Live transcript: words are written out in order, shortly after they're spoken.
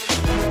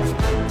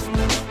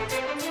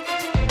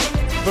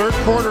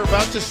quarter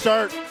about to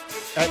start.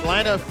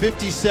 Atlanta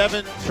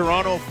 57,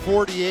 Toronto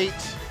 48.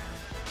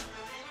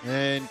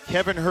 And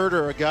Kevin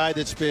Huerter, a guy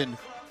that's been,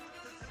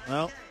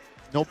 well,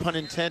 no pun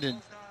intended,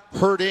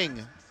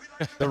 hurting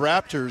the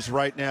Raptors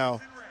right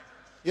now.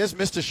 He has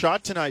missed a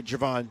shot tonight,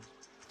 Javon.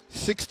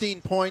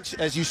 16 points,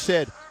 as you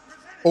said,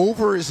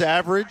 over his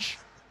average.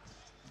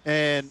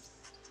 And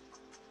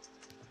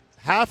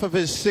half of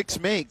his 6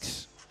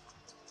 makes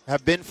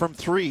have been from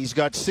three. He's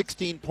got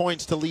 16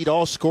 points to lead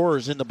all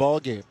scorers in the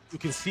ballgame. You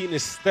can see in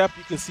his step,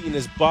 you can see in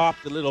his bop,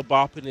 the little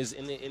bop in his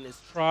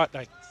trot.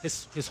 Like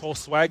his whole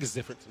swag is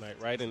different tonight,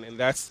 right? And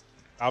that's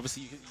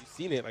obviously you've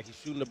seen it. Like he's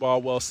shooting the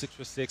ball well, 6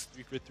 for 6,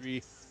 3 for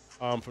 3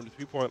 from the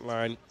 3-point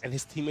line, and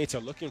his teammates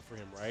are looking for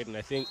him, right? And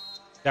I think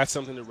that's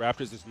something the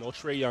Raptors. There's no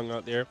Trae Young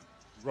out there.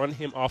 Run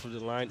him off of the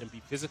line and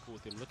be physical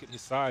with him. Look at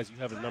his size. You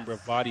have a number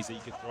of bodies that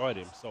you can throw at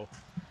him. So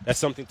that's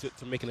something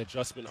to make an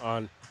adjustment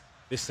on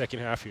this second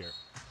half here.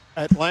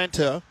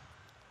 Atlanta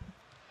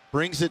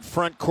brings it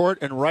front court,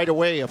 and right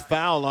away a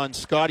foul on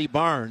Scotty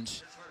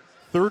Barnes.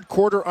 Third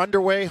quarter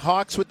underway.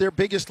 Hawks with their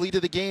biggest lead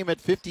of the game at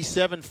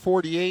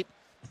 57-48.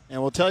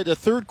 And we'll tell you the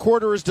third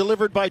quarter is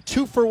delivered by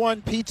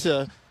 2-for-1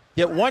 Pizza.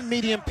 Get one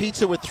medium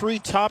pizza with 3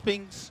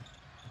 toppings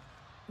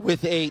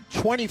with a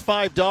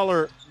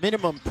 $25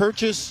 minimum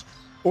purchase.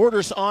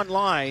 Orders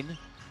online.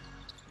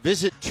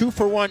 Visit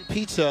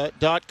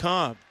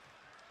 2for1pizza.com.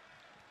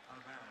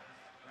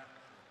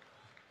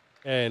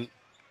 And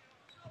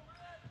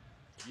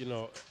you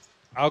know,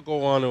 I'll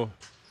go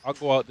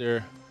out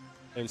there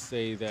and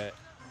say that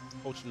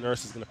Coach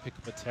Nurse is going to pick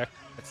up a tech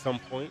at some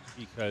point,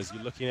 because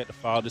you're looking at the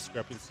foul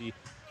discrepancy,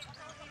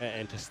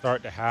 and to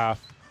start the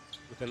half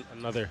with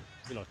another,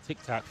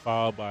 tic-tac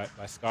foul by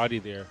Scotty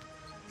there,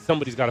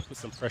 somebody's got to put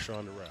some pressure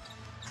on the ref.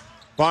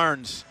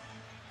 Barnes,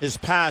 his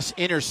pass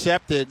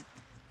intercepted,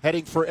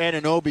 heading for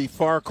Anunoby,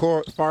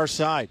 far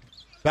side.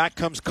 Back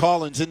comes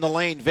Collins in the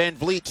lane. Van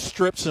Vliet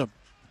strips him.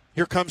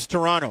 Here comes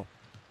Toronto.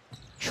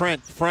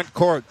 Trent, front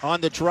court, on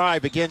the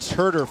drive against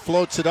Huerter,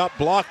 floats it up,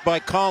 blocked by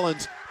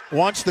Collins,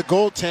 wants the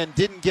goaltend,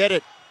 didn't get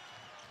it.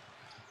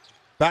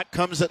 Back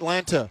comes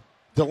Atlanta.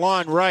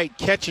 DeLon right,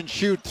 catch and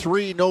shoot,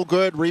 3, no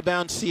good,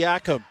 rebound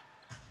Siakam.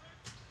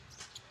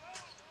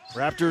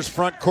 Raptors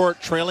front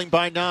court, trailing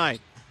by 9.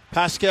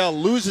 Pascal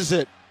loses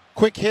it,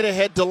 quick hit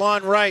ahead,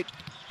 DeLon right.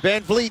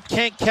 Van Vliet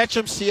can't catch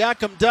him,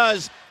 Siakam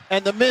does,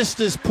 and the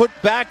mist is put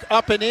back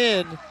up and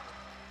in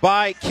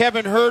by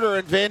Kevin Huerter,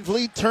 and Van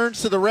Vliet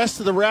turns to the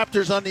rest of the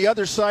Raptors on the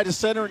other side of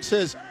center and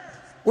says,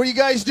 "What are you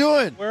guys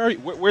doing? Where are you?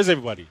 Where's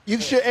everybody?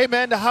 Hey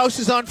man, the house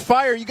is on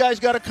fire. You guys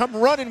got to come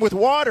running with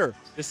water."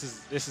 This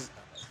is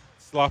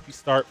sloppy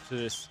start to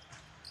this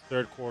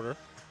third quarter.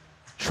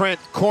 Trent,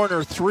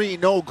 corner 3,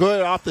 no good,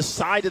 off the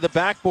side of the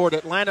backboard.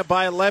 Atlanta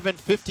by 11,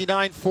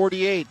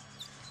 59-48.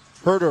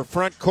 Huerter,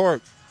 front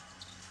court,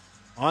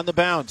 on the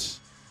bounce,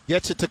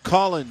 gets it to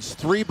Collins.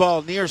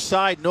 3-ball near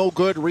side, no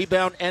good.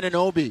 Rebound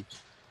Anunoby.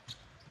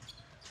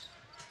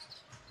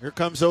 Here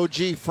comes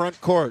OG,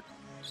 front court.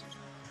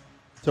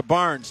 To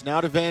Barnes, now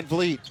to Van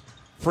Vliet.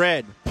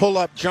 Fred,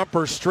 pull-up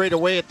jumper straight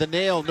away at the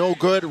nail, no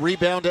good.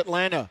 Rebound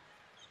Atlanta.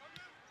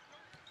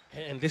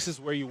 And this is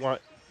where you want,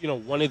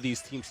 one of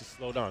these teams to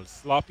slow down.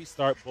 Sloppy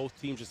start, both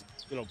teams just,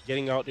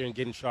 getting out there and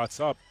getting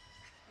shots up.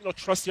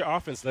 Trust your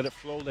offense, let it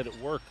flow, let it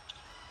work.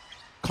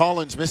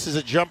 Collins misses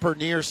a jumper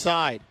near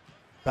side.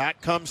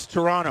 Back comes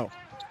Toronto.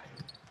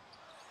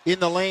 In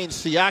the lane,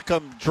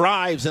 Siakam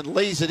drives and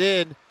lays it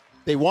in.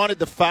 They wanted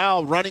the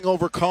foul, running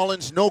over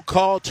Collins. No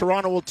call.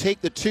 Toronto will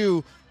take the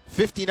 2,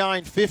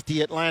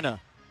 59-50 Atlanta.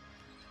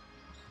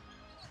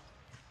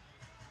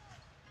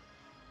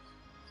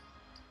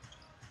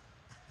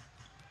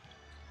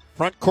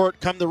 Front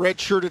court come the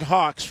red-shirted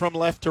Hawks from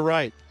left to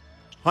right.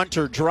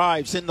 Hunter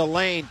drives in the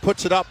lane,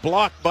 puts it up,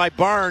 blocked by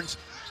Barnes.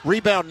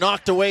 Rebound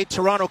knocked away.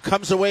 Toronto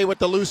comes away with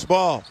the loose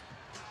ball.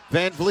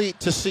 Van Vliet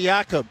to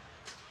Siakam.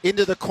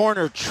 Into the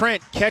corner.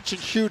 Trent, catch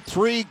and shoot,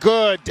 3,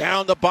 good.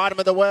 Down the bottom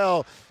of the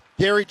well.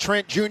 Gary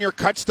Trent Jr.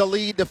 cuts the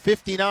lead to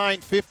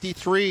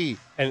 59-53.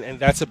 And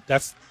that's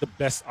the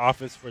best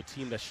offense for a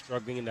team that's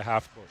struggling in the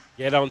half court.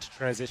 Get out into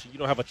transition. You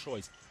don't have a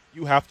choice.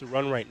 You have to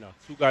run right now.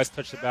 2 guys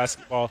touch the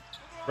basketball.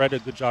 Fred, a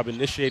good job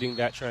initiating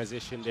that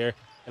transition there,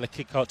 and a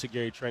kick out to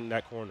Gary Trent in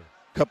that corner.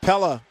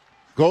 Capella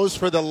goes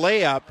for the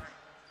layup,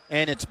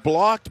 and it's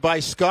blocked by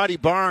Scotty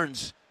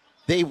Barnes.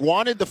 They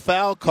wanted the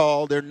foul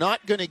call. They're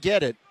not going to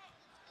get it.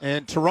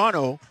 And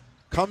Toronto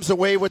comes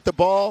away with the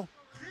ball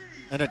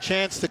and a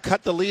chance to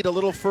cut the lead a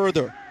little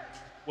further.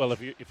 Well,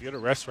 if you're the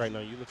refs right now,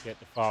 you look at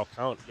the foul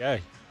count. Yeah,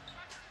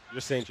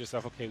 you're saying to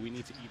yourself, okay, we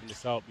need to even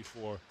this out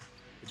before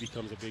it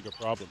becomes a bigger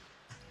problem.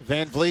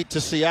 Van Vliet to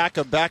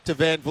Siakam, back to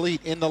Van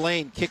Vliet in the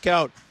lane, kick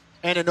out.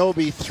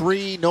 Anunoby,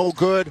 3, no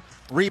good.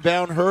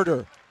 Rebound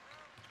Huerter.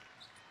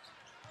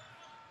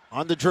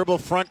 On the dribble,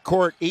 front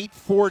court,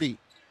 8:40.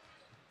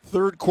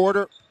 Third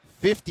quarter,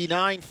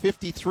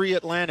 59-53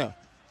 Atlanta.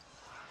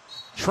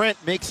 Trent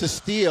makes a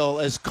steal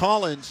as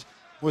Collins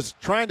was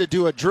trying to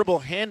do a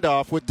dribble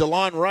handoff with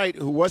DeLon Wright,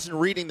 who wasn't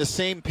reading the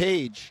same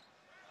page,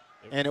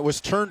 and it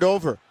was turned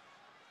over.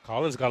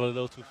 Collins got a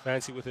little too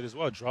fancy with it as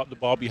well. Dropped the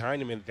ball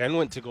behind him and then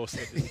went to go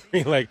set the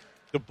screen. Like,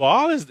 the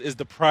ball is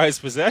the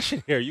prized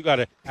possession here. You got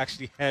to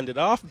actually hand it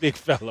off, big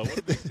fella. What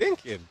are you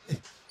thinking?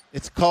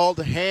 It's called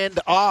hand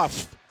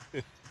off.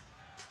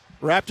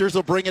 Raptors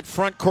will bring it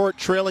front court,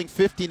 trailing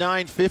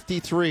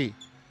 59-53.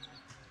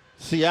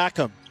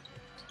 Siakam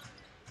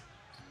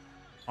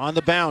on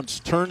the bounce,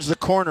 turns the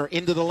corner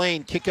into the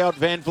lane, kick out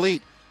Van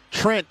Vliet.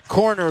 Trent,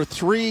 corner,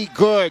 three,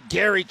 good.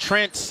 Gary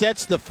Trent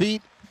sets the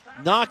feet,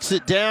 knocks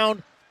it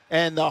down,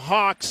 and the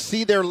Hawks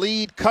see their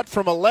lead cut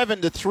from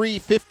 11 to 3,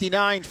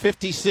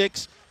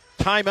 59-56.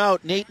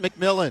 Timeout, Nate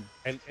McMillan.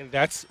 And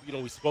that's,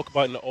 we spoke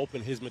about in the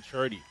open his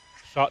maturity.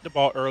 Shot the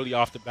ball early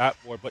off the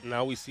backboard, but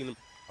now we've seen him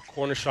a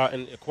corner shot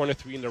and a corner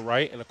three in the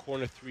right and a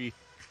corner three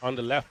on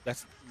the left.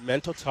 That's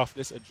mental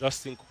toughness,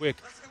 adjusting quick,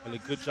 and a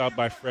good job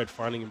by Fred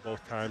finding him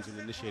both times and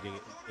initiating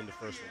it in the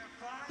first one.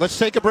 Let's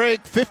take a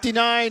break.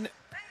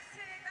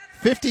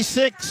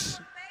 59-56.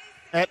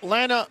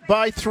 Atlanta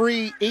by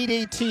 3,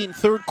 8:18,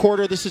 third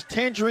quarter. This is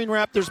Tangerine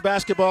Raptors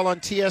basketball on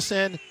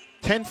TSN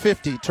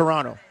 1050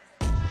 Toronto.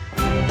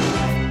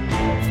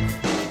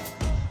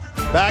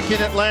 Back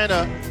in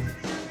Atlanta,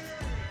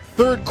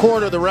 third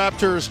quarter, the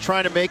Raptors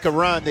trying to make a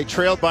run. They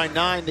trailed by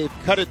 9. They've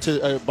cut it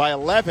to by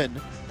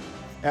 11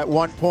 at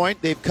one point.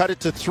 They've cut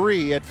it to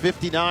 3 at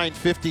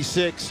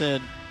 59-56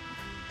 and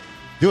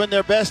doing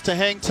their best to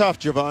hang tough,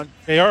 Javon.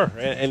 They are,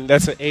 and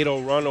that's an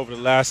 8-0 run over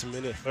the last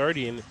minute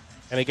 30.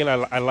 And again,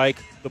 I like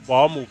the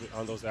ball movement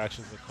on those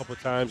actions. A couple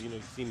of times,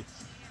 you've seen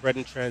Fred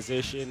in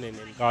transition and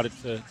got it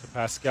to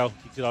Pascal,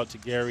 kicked it out to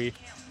Gary.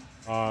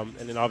 And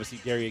then obviously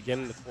Gary again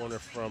in the corner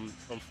from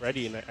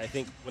Freddie. And I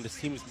think when this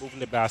team is moving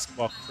the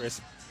basketball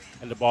crisp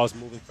and the ball is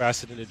moving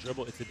faster than the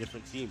dribble, it's a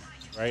different team,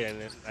 right? And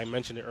I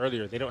mentioned it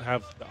earlier. They don't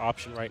have the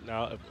option right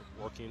now of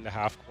working in the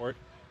half court.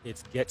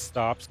 It's get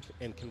stops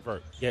and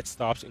convert, get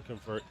stops and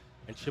convert,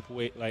 and chip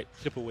away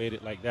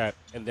it like that,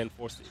 and then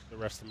force the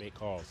refs to make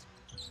calls.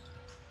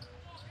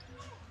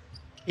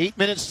 8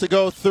 minutes to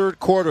go, third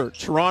quarter.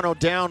 Toronto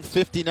down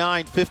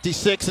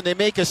 59-56, and they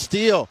make a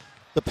steal.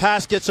 The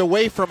pass gets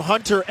away from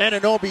Hunter.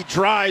 Anunoby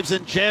drives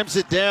and jams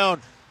it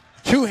down.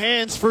 Two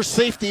hands for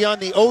safety on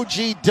the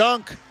OG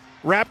dunk.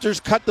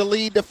 Raptors cut the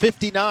lead to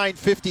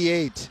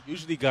 59-58.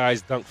 Usually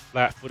guys dunk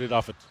flat-footed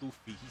off of 2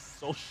 feet. He's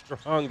so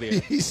strong there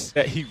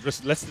that he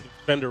just lets the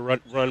defender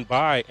run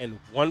by, and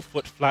 1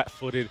 foot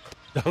flat-footed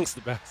dunks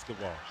the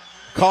basketball.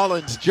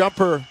 Collins,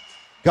 jumper,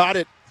 got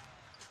it.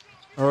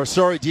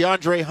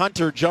 DeAndre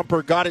Hunter,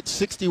 jumper, got it.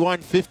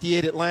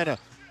 61-58 Atlanta.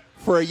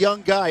 For a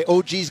young guy,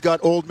 OG's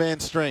got old man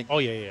strength. Oh,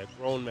 yeah.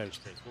 Grown man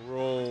strength.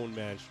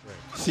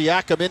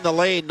 Siakam in the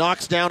lane,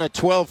 knocks down a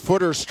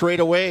 12-footer straight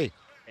away.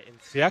 And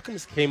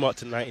Siakam came out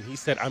tonight, and he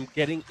said, I'm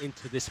getting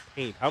into this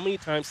paint. How many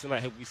times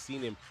tonight have we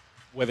seen him,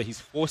 whether he's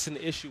forcing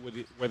the issue,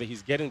 whether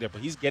he's getting there, but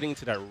he's getting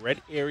into that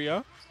red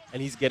area,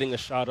 and he's getting a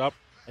shot up,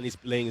 and he's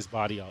laying his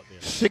body out there.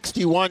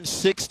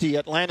 61-60.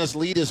 Atlanta's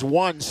lead is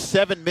 1.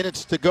 7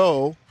 minutes to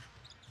go.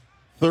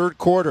 Third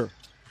quarter.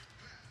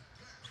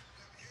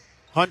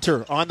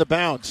 Hunter on the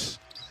bounce.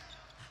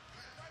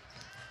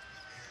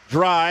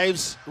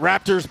 Drives.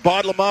 Raptors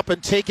bottle him up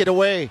and take it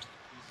away.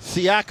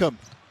 Siakam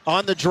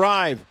on the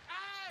drive.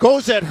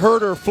 Goes at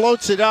Herter,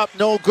 floats it up,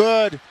 no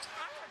good.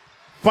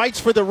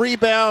 Fights for the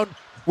rebound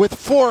with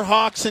 4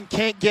 Hawks and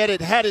can't get it.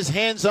 Had his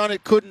hands on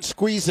it, couldn't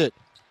squeeze it.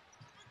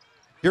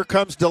 Here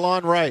comes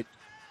DeLon Wright.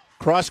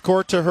 Cross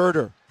court to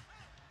Herter.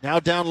 Now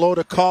down low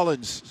to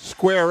Collins.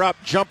 Square up,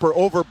 jumper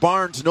over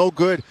Barnes, no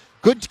good.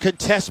 Good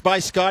contest by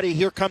Scotty.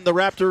 Here come the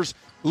Raptors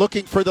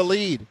looking for the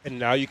lead. And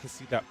now you can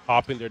see that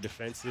pop in their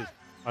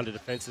on the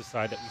defensive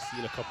side that we've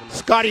seen a couple of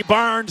Scotty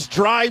Barnes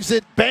drives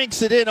it,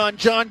 banks it in on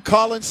John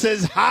Collins,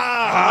 says,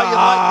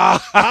 how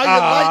you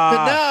like me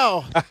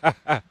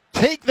now?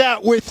 Take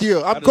that with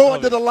you. I'm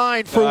going to the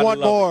line for one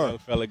more. Young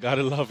fella,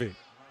 gotta love it.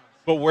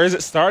 But where's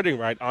it starting,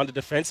 right? On the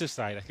defensive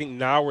side. I think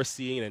now we're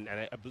seeing, and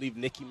I believe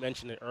Nikki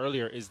mentioned it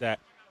earlier, is that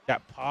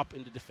pop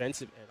in the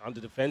defensive end, on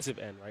the defensive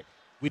end, right?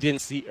 We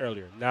didn't see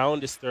earlier. Now in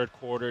this third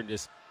quarter, the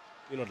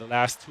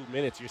last 2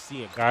 minutes, you're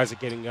seeing guys are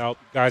getting out,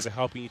 guys are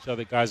helping each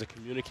other, guys are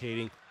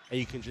communicating, and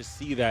you can just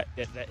see that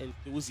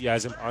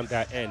enthusiasm on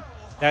that end.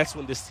 That's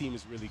when this team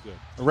is really good.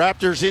 The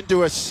Raptors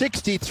into a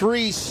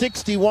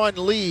 63-61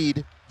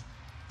 lead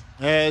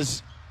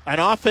as an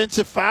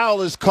offensive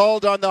foul is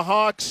called on the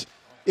Hawks.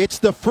 It's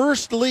the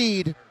first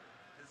lead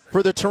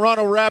for the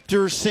Toronto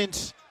Raptors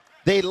since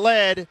they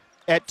led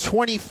at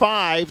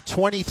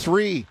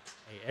 25-23.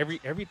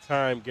 Every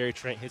time Gary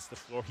Trent hits the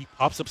floor, he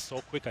pops up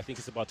so quick. I think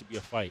it's about to be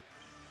a fight.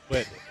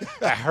 But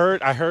I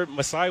heard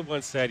Masai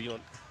once said,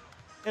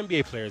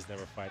 NBA players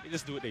never fight. They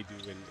just do what they do.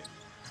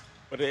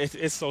 But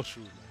it's so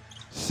true.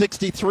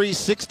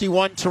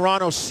 63-61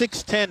 Toronto,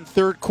 6:10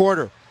 third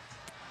quarter.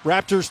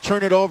 Raptors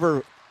turn it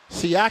over.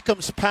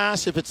 Siakam's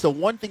pass, if it's the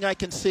one thing I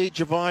can say,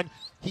 Javon,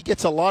 he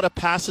gets a lot of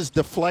passes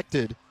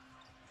deflected.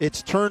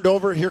 It's turned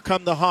over. Here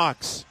come the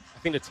Hawks. I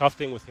think the tough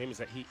thing with him is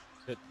that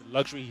the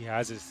luxury he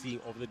has is seeing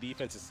over the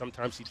defense, and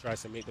sometimes he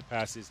tries to make the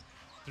passes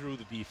through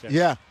the defense.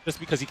 Yeah. Just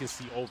because he can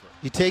see over.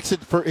 He takes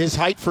it for his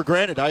height for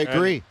granted. I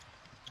agree.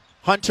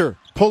 Hunter,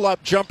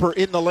 pull-up jumper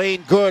in the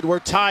lane. Good. We're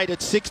tied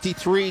at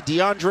 63.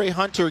 DeAndre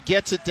Hunter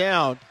gets it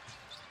down.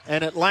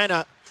 And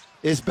Atlanta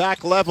is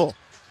back level.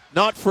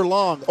 Not for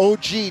long.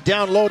 OG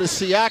down low to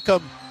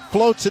Siakam.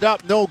 Floats it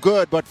up. No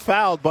good, but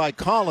fouled by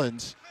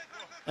Collins.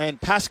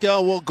 And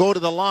Pascal will go to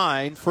the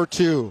line for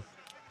two.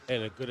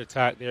 And a good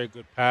attack there.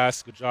 Good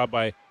pass. Good job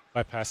by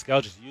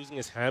Pascal. Just using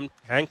his hang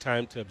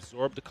time to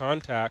absorb the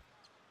contact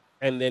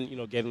and then,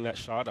 getting that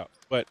shot up.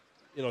 But,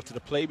 to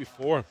the play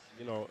before,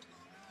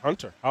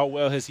 Hunter, how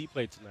well has he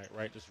played tonight,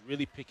 right? Just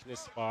really picking his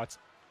spots,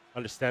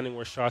 understanding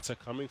where shots are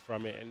coming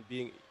from it, and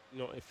being,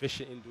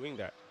 efficient in doing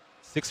that.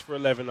 6 for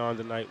 11 on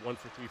the night, 1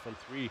 for 3 from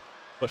 3,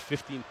 but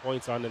 15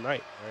 points on the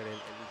night, right? And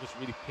just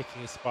really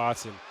picking his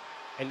spots.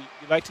 And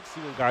you like to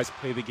see when guys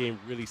play the game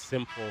really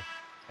simple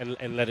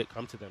and let it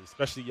come to them,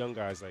 especially young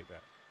guys like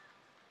that.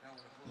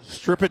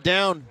 Strip it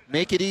down.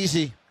 Make it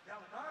easy.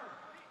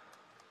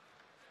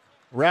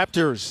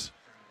 Raptors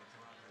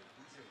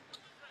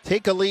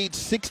take a lead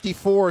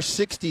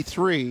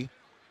 64-63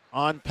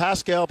 on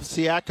Pascal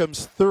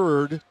Siakam's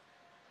third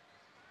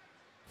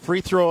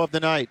free throw of the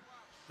night.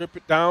 Strip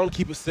it down,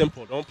 keep it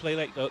simple. Don't play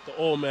like the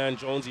old man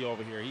Jonesy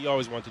over here. He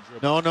always wants to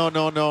dribble.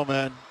 No,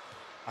 man.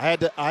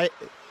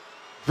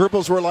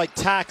 Dribbles were like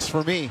tax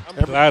for me.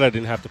 I'm glad I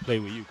didn't have to play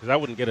with you because I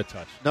wouldn't get a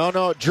touch.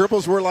 No,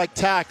 dribbles were like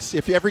tax.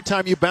 If every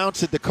time you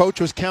bounce it, the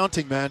coach was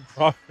counting, man.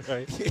 All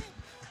right.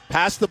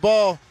 Pass the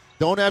ball.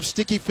 Don't have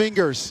sticky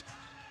fingers.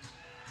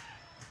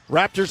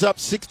 Raptors up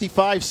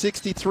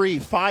 65-63,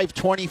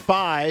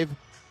 5:25,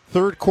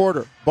 third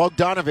quarter.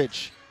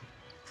 Bogdanovich.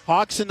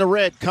 Hawks in the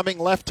red, coming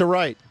left to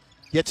right.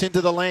 Gets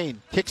into the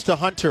lane, kicks to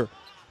Hunter.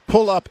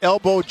 Pull up,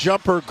 elbow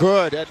jumper,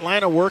 good.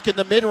 Atlanta working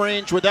the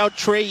mid-range without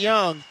Trae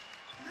Young,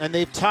 and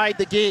they've tied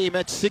the game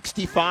at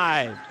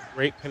 65.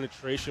 Great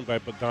penetration by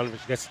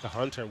Bogdanovich, gets to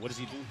Hunter. And what does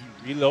he do?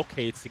 He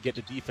relocates to get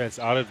the defense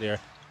out of there.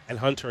 And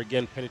Hunter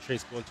again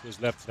penetrates going to his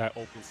left to that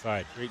open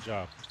side. Great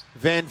job.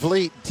 Van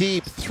Vliet,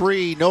 deep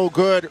three, no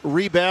good.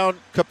 Rebound,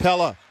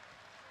 Capella.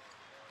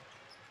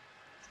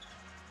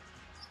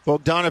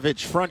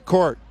 Bogdanovich, front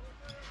court.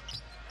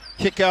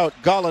 Kick out,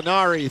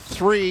 Gallinari,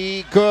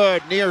 three,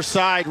 good. Near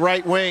side,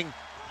 right wing.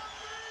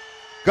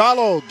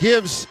 Gallo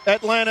gives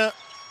Atlanta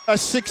a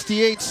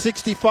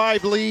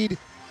 68-65 lead.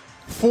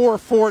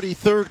 4:40,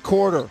 third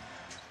quarter.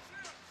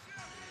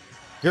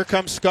 Here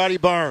comes Scotty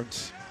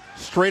Barnes.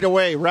 Straight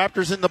away,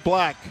 Raptors in the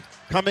black,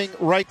 coming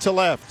right to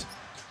left.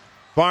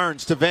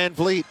 Barnes to Van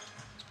Vliet.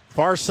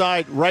 Far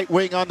side, right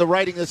wing on the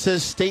writing that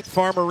says State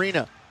Farm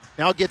Arena.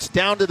 Now gets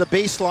down to the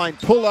baseline.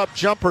 Pull-up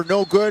jumper,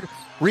 no good.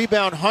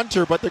 Rebound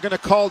Hunter, but they're going to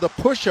call the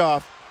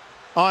push-off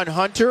on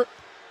Hunter.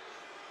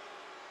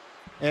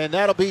 And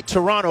that'll be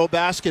Toronto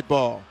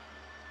basketball.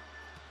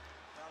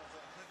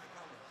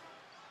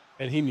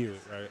 And he knew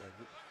it, right?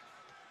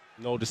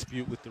 No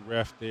dispute with the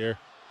ref there.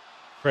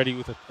 Freddie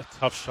with a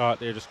tough shot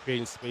there, just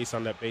creating space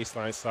on that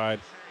baseline side.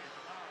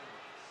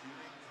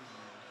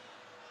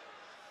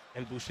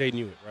 And Boucher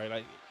knew it, right?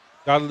 I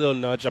got a little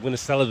nudge. I'm going to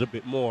sell it a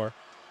bit more.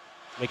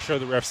 Make sure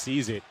the ref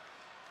sees it.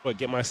 But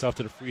get myself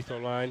to the free throw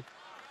line.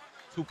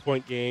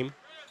 2-point game.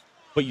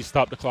 But you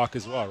stop the clock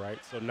as well, right?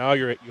 So now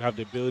you have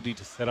the ability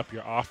to set up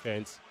your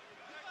offense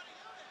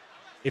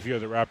if you're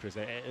the Raptors.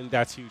 And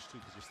that's huge, too,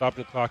 because you're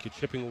stopping the clock. You're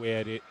chipping away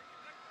at it.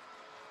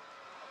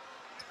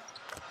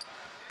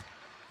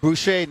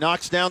 Boucher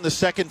knocks down the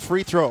second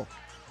free throw.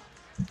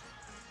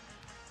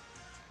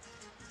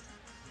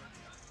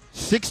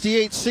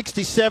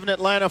 68-67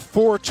 Atlanta,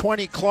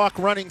 4:20 clock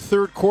running,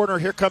 third quarter.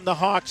 Here come the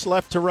Hawks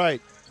left to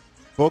right.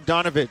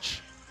 Bogdanovich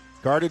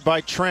guarded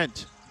by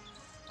Trent.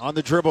 On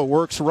the dribble,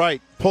 works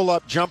right.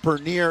 Pull-up jumper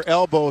near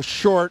elbow,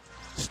 short.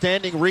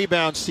 Standing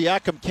rebound.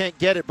 Siakam can't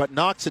get it, but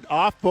knocks it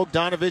off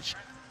Bogdanovich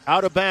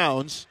out of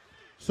bounds.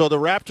 So the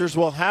Raptors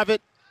will have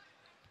it,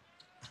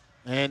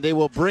 and they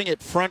will bring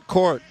it front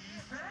court.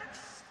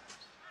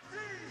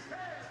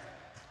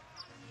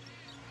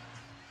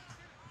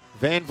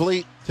 Van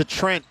Vliet to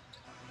Trent.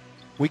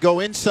 We go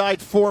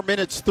inside 4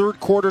 minutes, third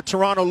quarter.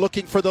 Toronto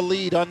looking for the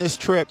lead on this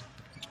trip.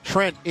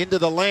 Trent into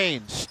the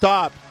lane,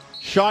 stop,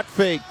 shot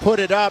fake, put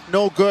it up,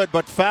 no good,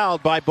 but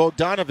fouled by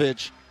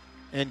Bogdanovich.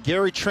 And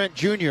Gary Trent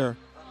Jr.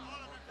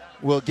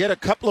 will get a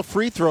couple of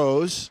free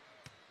throws.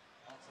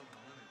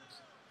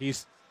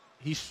 He's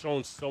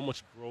shown so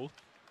much growth.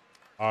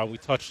 We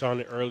touched on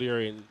it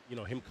earlier in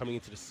him coming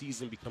into the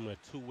season, becoming a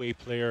two-way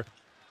player,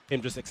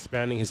 him just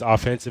expanding his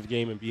offensive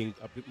game and being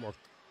a bit more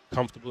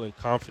comfortable and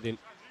confident.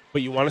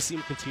 But you want to see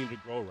him continue to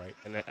grow, right?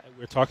 And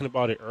we're talking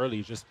about it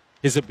early, just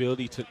his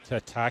ability to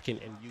attack and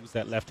use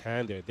that left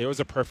hand there. There was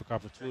a perfect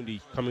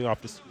opportunity coming off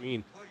the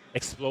screen,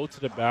 explode to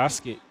the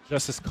basket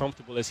just as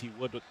comfortable as he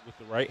would with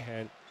the right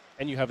hand,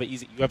 and you have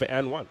an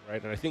and one,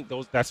 right? And I think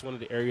that's one of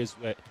the areas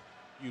that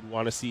you'd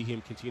want to see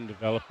him continue to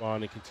develop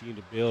on and continue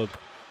to build.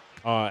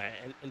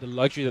 And the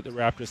luxury that the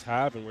Raptors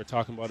have, and we're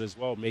talking about as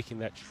well, making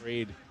that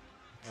trade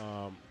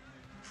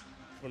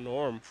for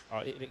Norm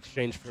in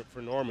exchange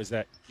for Norm, is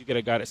that you get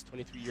a guy that's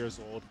 23 years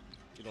old,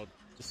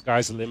 the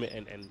sky's the limit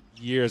and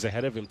years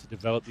ahead of him to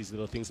develop these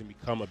little things and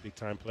become a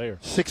big-time player.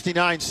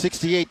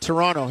 69-68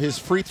 Toronto. His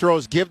free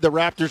throws give the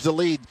Raptors the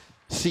lead.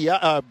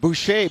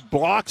 Boucher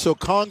blocks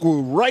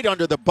Okongwu right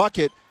under the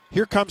bucket.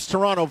 Here comes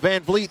Toronto.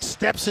 Van Vliet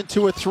steps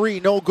into a three.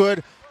 No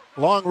good.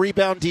 Long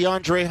rebound,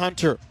 DeAndre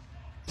Hunter.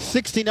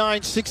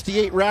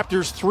 69-68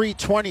 Raptors,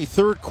 3:20,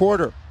 third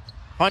quarter.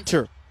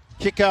 Hunter,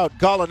 kick out.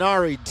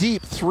 Gallinari,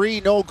 deep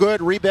three. No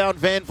good. Rebound,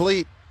 Van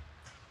Vliet.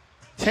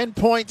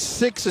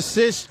 10.6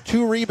 assists,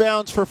 2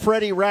 rebounds for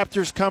Freddie.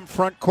 Raptors come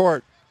front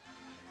court.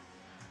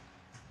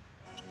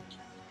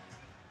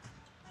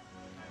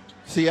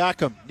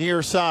 Siakam,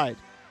 near side.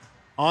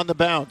 On the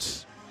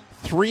bounce.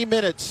 3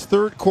 minutes,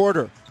 third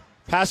quarter.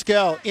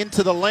 Pascal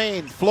into the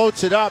lane,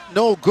 floats it up.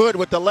 No good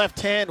with the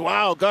left hand.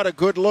 Wow, got a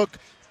good look.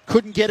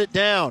 Couldn't get it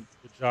down.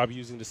 Good job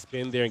using the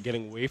spin there and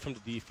getting away from the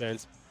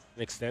defense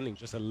and extending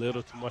just a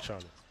little too much on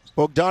it.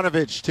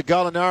 Bogdanovich to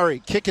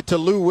Gallinari. Kick it to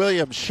Lou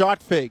Williams.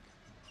 Shot fake.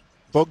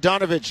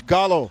 Bogdanovich,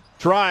 Gallo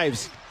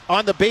drives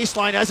on the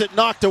baseline as it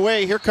knocked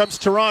away. Here comes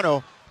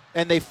Toronto,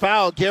 and they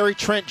foul Gary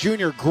Trent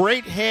Jr.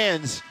 Great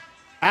hands,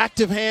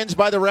 active hands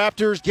by the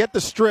Raptors. Get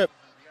the strip,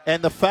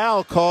 and the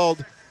foul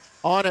called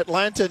on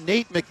Atlanta.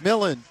 Nate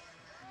McMillan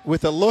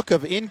with a look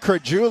of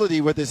incredulity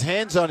with his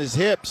hands on his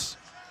hips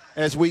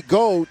as we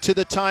go to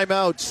the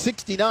timeout.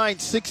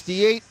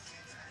 69-68.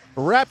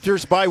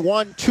 Raptors by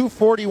 1,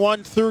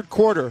 2:41 third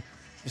quarter.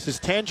 This is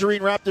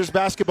Tangerine Raptors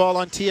basketball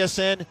on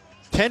TSN.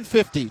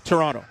 10:50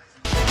 Toronto.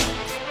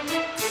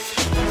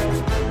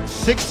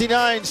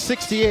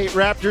 69-68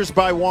 Raptors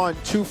by 1,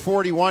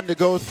 2:41 to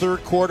go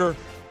third quarter.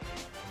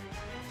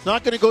 It's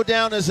not going to go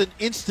down as an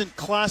instant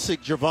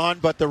classic,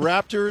 Javon, but the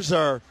Raptors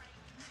are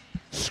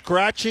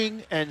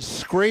scratching and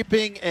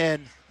scraping,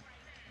 and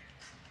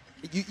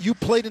you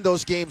played in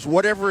those games,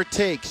 whatever it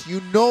takes. You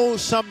know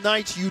some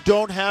nights you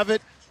don't have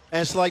it,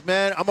 and it's like,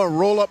 man, I'm going to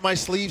roll up my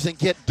sleeves and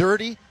get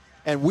dirty,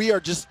 and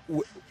this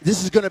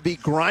is going to be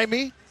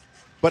grimy.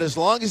 But as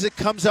long as it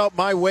comes out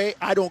my way,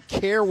 I don't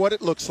care what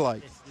it looks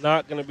like. It's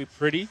not going to be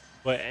pretty,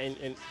 but and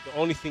the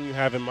only thing you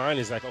have in mind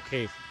is like,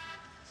 okay,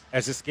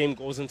 as this game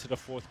goes into the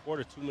fourth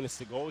quarter, 2 minutes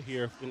to go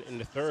here in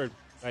the third,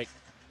 like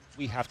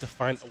we have to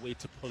find a way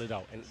to pull it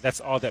out, and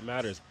that's all that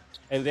matters.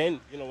 And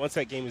then, once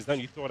that game is done,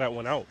 you throw that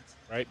one out,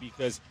 right?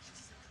 Because,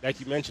 like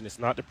you mentioned, it's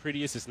not the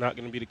prettiest, it's not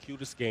going to be the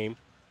cutest game,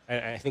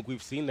 and I think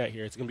we've seen that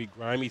here. It's going to be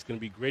grimy, it's going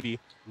to be gritty.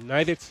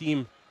 Neither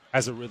team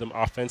has a rhythm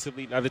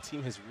offensively. Neither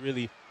team has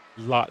really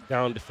locked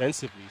down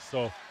defensively.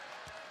 So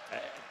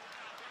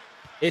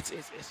it's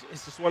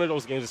just one of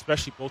those games,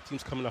 especially both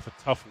teams coming off of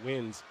tough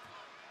wins,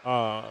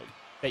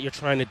 that you're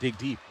trying to dig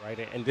deep, right?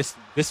 And this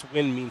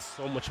win means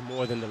so much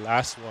more than the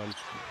last one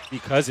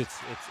because it's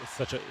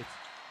such a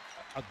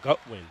gut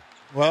win.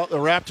 Well, the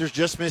Raptors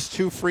just missed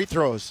 2 free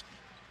throws.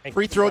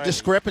 Free throw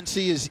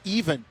discrepancy is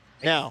even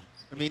now.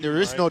 I mean, there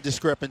is no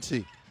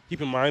discrepancy.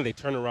 Keep in mind they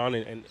turn around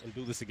and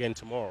do this again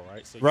tomorrow,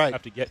 right? So you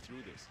have to get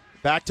through this.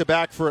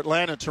 Back-to-back for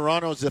Atlanta.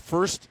 Toronto's the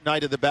first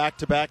night of the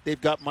back-to-back.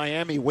 They've got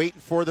Miami waiting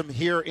for them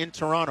here in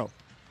Toronto.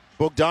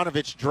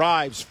 Bogdanovich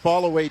drives,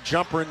 fall-away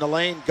jumper in the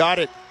lane, got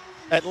it.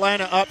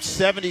 Atlanta up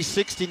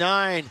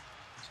 70-69.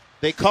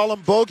 They call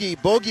him Bogey.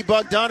 Bogey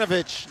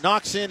Bogdanovich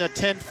knocks in a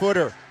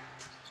 10-footer.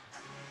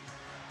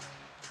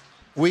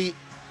 We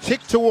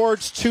tick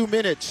towards 2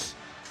 minutes.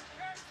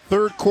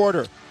 Third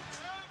quarter.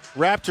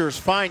 Raptors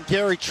find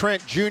Gary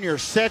Trent Jr.,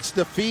 sets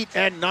the feet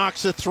and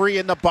knocks a three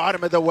in the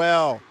bottom of the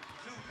well.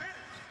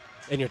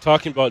 And you're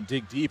talking about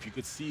dig deep. You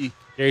could see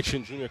Gary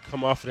Trent Jr.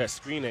 come off of that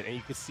screen, and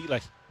you could see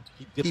like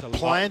he dipped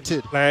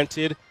planted,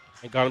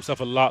 and got himself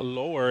a lot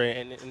lower.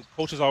 And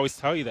coaches always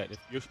tell you that if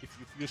you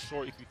feel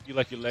short, if you feel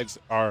like your legs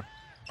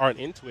aren't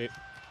into it,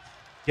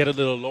 get a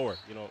little lower.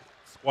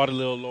 Squat a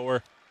little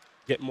lower,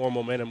 get more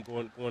momentum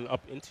going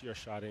up into your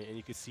shot, and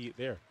you can see it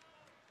there.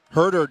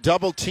 Herter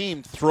double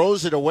teamed,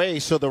 throws it away.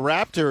 So the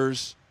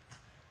Raptors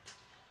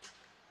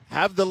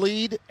have the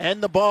lead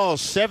and the ball.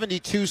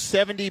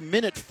 72-70,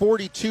 minute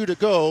 42 to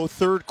go,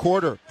 third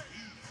quarter.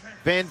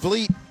 Van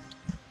Vliet,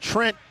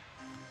 Trent,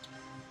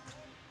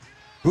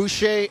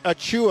 Boucher,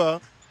 Achua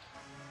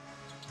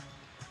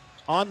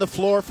on the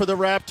floor for the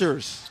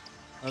Raptors,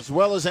 as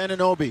well as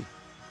Anunoby.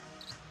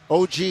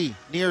 OG,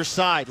 near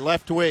side,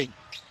 left wing,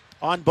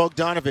 on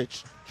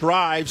Bogdanovich.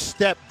 Drive,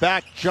 step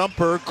back,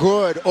 jumper,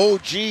 good.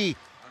 OG,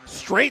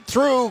 straight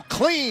through,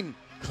 clean.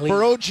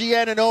 For OG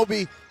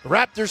Anunoby.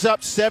 Raptors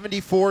up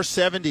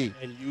 74-70.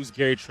 And use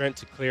Gary Trent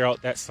to clear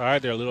out that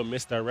side. They're a little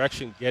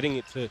misdirection, getting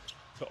it to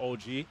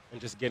OG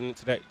and just getting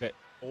into that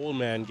old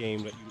man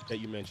game that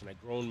you mentioned, that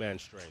grown man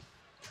strength.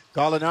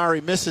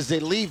 Gallinari misses.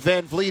 They leave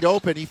Van Vliet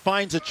open. He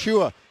finds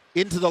Achua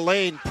into the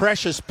lane.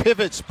 Precious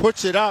pivots,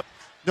 puts it up.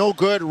 No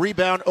good.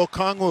 Rebound,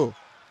 Okongwu.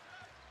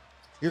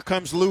 Here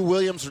comes Lou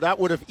Williams. That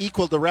would have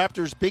equaled the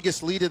Raptors'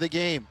 biggest lead of the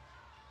game.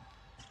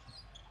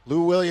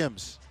 Lou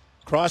Williams.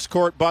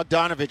 Cross-court,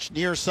 Bogdanovich,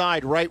 near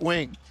side, right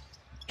wing.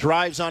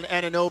 Drives on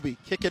Anunoby.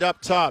 Kick it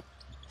up top.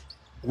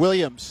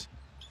 Williams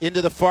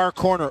into the far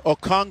corner.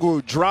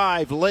 Okongwu,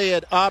 drive, lay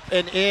it up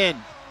and in.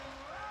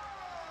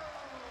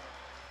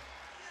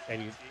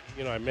 And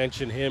I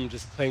mentioned him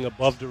just playing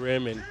above the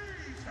rim,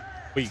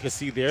 but you can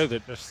see there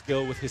that their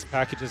skill with his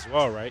package as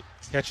well, right?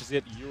 Catches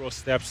it, Euro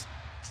steps,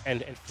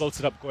 and floats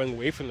it up going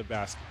away from the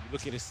basket. You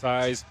look at his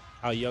size,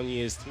 how young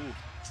he is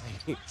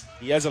too.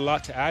 He has a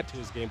lot to add to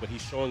his game, but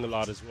he's showing a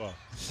lot as well.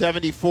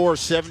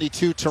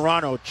 74-72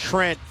 Toronto.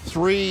 Trent,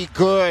 three,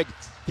 good.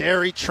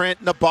 Gary Trent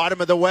in the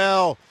bottom of the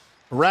well.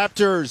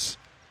 Raptors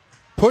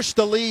push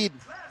the lead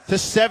to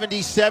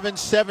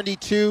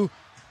 77-72.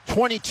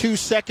 22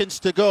 seconds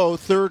to go,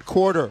 third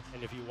quarter.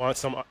 And if you want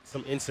some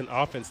instant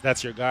offense,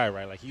 that's your guy,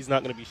 right? Like, he's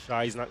not going to be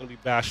shy. He's not going to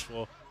be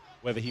bashful,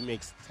 whether he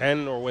makes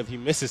 10 or whether he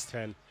misses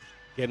 10,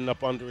 getting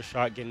up under a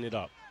shot, getting it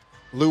up.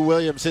 Lou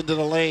Williams into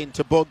the lane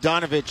to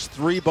Bogdanovich.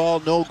 Three ball,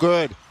 no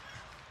good.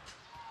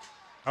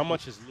 How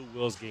much has Lou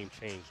Will's game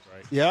changed,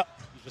 right? Yeah.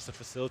 He's just a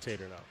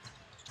facilitator now.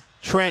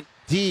 Trent,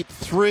 deep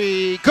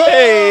three. Good!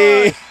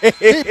 Hey! He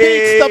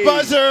beats the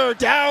buzzer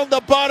down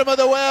the bottom of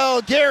the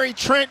well. Gary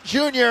Trent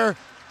Jr.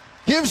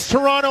 gives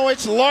Toronto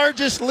its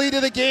largest lead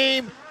of the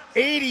game,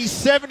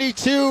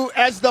 80-72,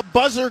 as the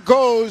buzzer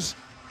goes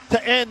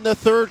to end the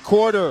third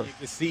quarter. You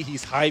can see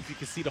he's hype. You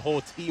can see the whole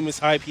team is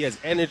hype. He has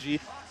energy.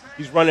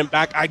 He's running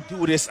back. I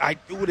do this. I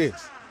do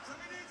this.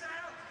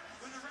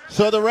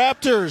 So the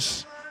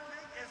Raptors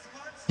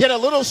get a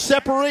little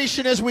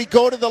separation as we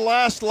go to the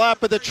last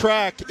lap of the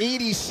track.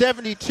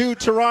 80-72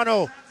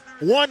 Toronto.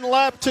 One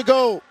lap to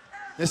go.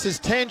 This is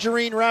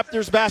Tangerine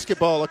Raptors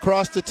basketball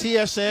across the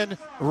TSN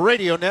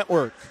radio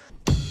network.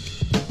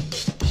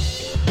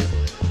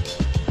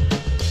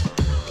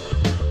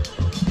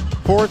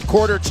 Fourth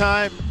quarter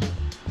time.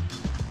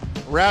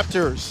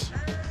 Raptors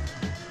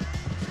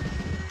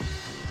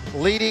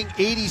leading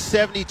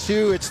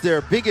 80-72. It's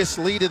their biggest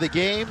lead of the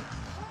game.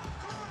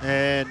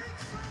 And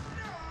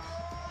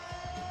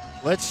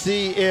let's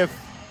see if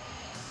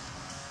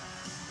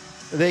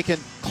they can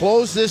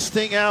close this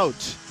thing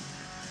out.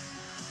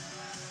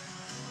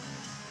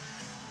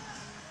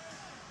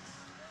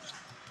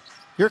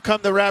 Here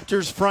come the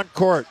Raptors front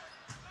court.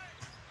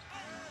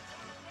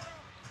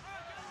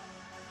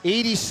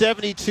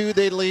 80-72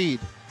 they lead.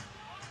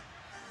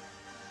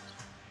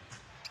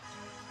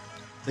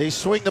 They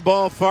swing the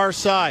ball far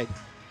side.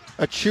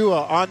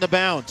 Achua on the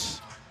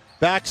bounce.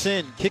 Backs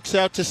in, kicks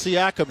out to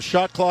Siakam.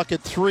 Shot clock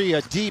at 3.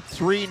 A deep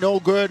 3, no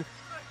good.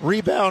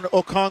 Rebound,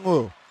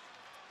 Okongwu.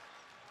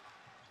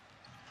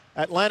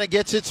 Atlanta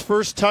gets its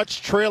first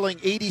touch, trailing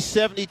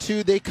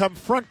 80-72. They come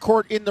front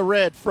court in the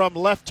red from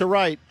left to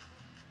right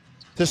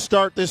to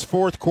start this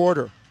fourth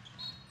quarter.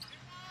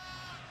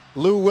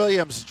 Lou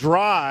Williams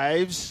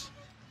drives,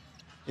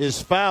 is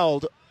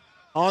fouled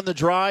on the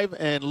drive,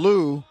 and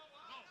Lou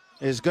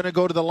is going to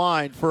go to the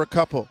line for a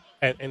couple.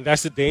 And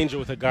that's the danger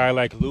with a guy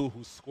like Lou,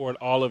 who scored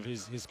all of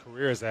his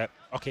career, is that,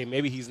 okay,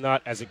 maybe he's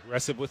not as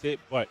aggressive with it,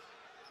 but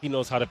he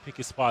knows how to pick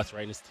his spots,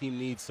 right? And his team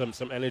needs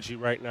some energy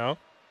right now.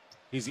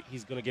 He's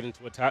going to get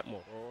into attack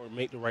mode or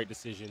make the right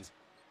decisions.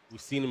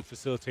 We've seen him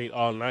facilitate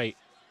all night,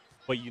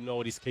 but you know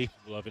what he's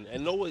capable of,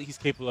 and know what he's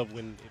capable of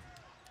when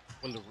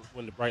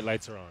the bright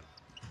lights are on.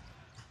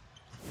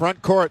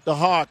 Front court, the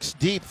Hawks,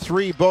 deep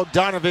 3,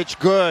 Bogdanovich,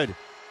 good.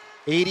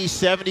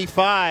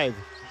 80-75.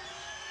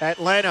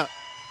 Atlanta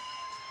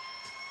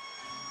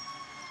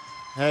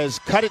has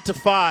cut it to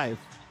 5.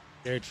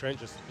 Gary Trent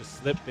just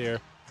slipped there.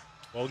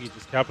 Bogey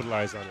just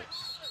capitalized on it.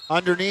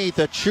 Underneath,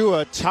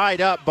 Achua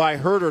tied up by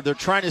Herter. They're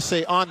trying to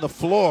say on the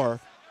floor.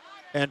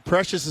 And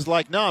Precious is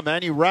like, no,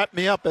 man, he wrapped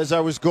me up as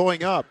I was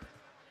going up.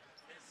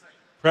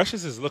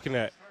 Precious is looking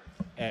at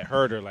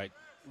Herter like,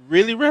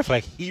 really, ref?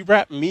 Like, he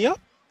wrapped me up?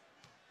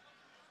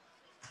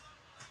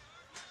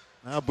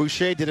 Now,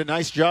 Boucher did a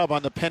nice job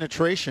on the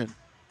penetration.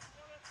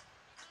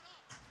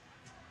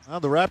 Now,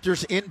 the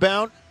Raptors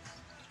inbound.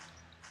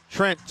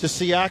 Trent to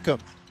Siakam.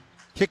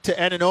 Kick to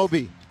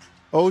Anunoby.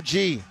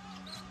 OG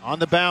on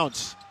the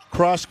bounce.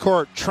 Cross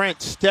court.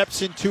 Trent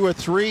steps into a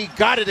 3.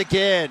 Got it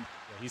again.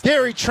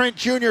 Gary Trent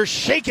Jr.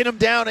 shaking him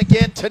down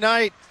again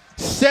tonight.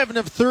 7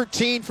 of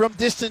 13 from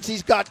distance.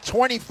 He's got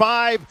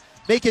 25.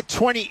 Make it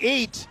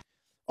 28.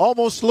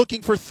 Almost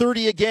looking for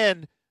 30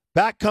 again.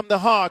 Back come the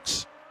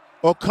Hawks.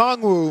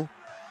 Okongwu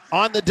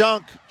on the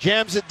dunk.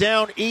 Jams it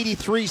down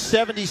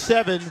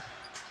 83-77.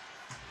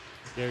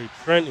 Gary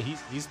Trent,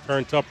 he's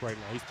turned up right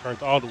now. He's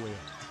turned all the way up.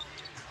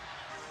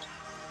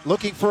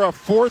 Looking for a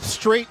 4th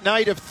straight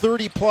night of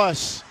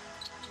 30-plus.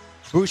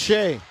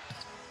 Boucher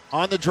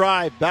on the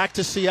drive. Back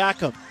to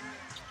Siakam.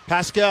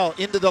 Pascal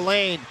into the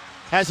lane.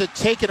 Has it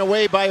taken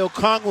away by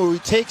Okongwu. He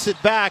takes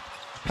it back.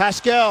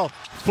 Pascal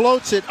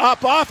floats it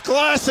up off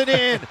glass and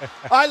in.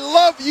 I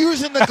love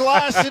using the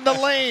glass in the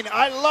lane.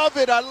 I love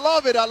it. I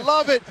love it. I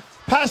love it.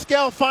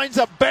 Pascal finds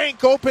a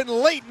bank open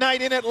late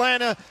night in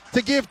Atlanta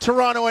to give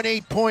Toronto an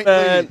 8-point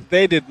lead.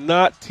 They did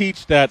not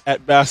teach that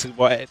at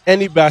basketball, at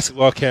any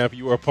basketball camp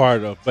you were a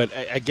part of. But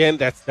again,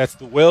 that's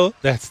the will.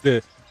 That's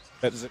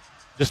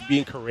just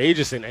being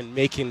courageous and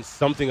making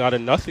something out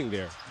of nothing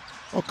there.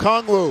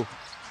 Okongwu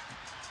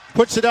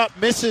puts it up,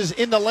 misses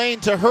in the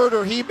lane to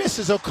Herter. He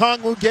misses.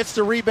 Okongwu gets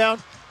the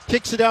rebound,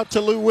 kicks it out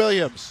to Lou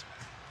Williams.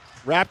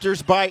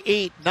 Raptors by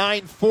 8,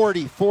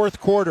 9:40, fourth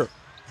quarter.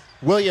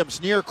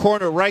 Williams near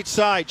corner, right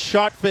side,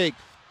 shot fake.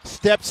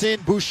 Steps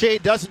in, Boucher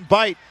doesn't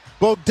bite.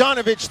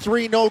 Bogdanovich,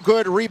 three, no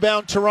good.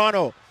 Rebound,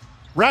 Toronto.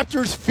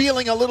 Raptors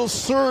feeling a little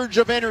surge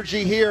of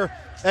energy here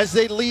as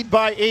they lead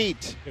by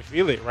 8. You can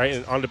feel it, right?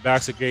 And on the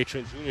backs of Gary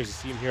Trent Jr., you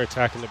see him here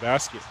attacking the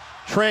basket.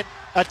 Trent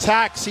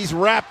attacks. He's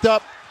wrapped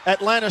up.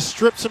 Atlanta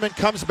strips him and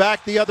comes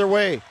back the other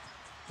way.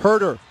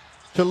 Herter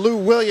to Lou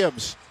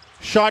Williams.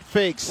 Shot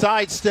fake,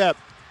 sidestep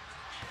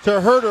to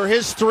Herter.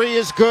 His three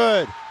is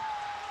good.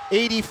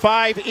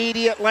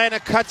 85-80. Atlanta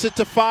cuts it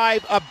to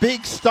 5. A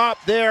big stop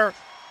there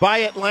by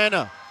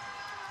Atlanta.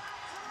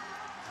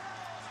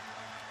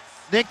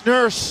 Nick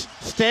Nurse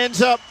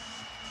stands up,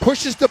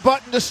 pushes the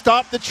button to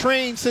stop the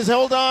train, says,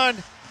 hold on.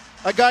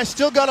 A guy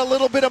still got a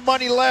little bit of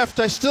money left.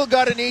 I still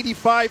got an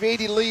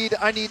 85-80 lead.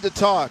 I need to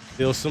talk.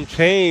 Feel some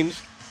change.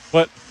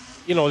 But,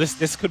 you know,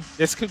 this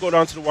could go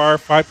down to the wire,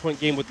 5-point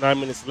game with 9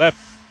 minutes left.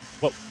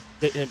 But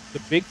the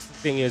big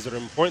thing is, or the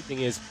important thing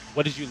is,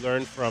 what did you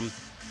learn from,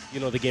 you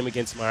know, the game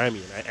against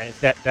Miami? And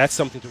that's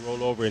something to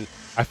roll over. And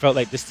I felt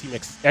like this team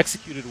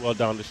executed well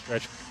down the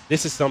stretch.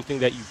 This is something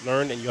that you've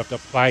learned and you have to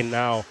apply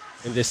now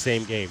in this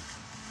same game.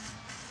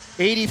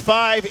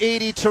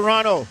 85-80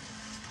 Toronto.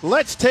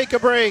 Let's take a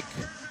break.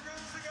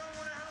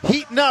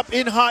 Heating up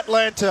in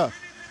Hotlanta.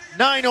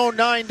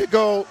 9:09 to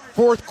go,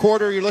 fourth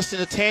quarter. You're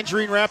listening to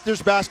Tangerine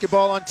Raptors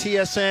basketball on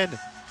TSN.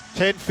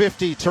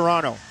 1050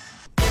 Toronto.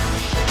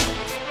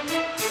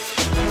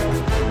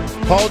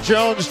 Paul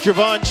Jones,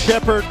 Javon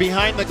Shepard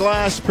behind the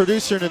glass,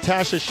 producer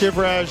Natasha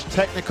Shivraj,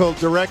 technical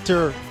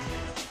director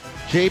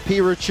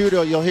JP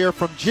Ricciuto. You'll hear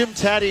from Jim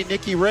Taddy,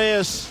 Nikki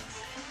Reyes,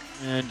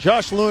 and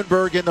Josh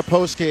Lewinberg in the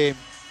postgame.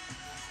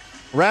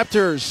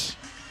 Raptors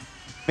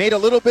made a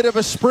little bit of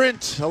a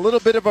sprint, a little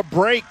bit of a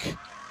break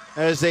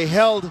as they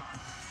held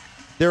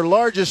their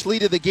largest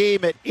lead of the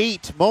game at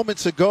 8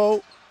 moments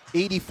ago,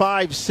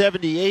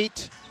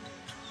 85-78.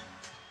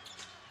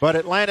 But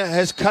Atlanta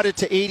has cut it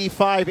to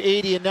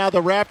 85-80, and now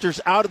the Raptors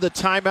out of the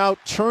timeout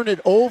turn it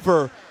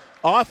over.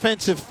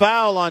 Offensive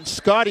foul on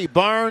Scotty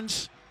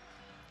Barnes.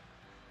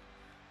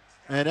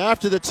 And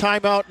after the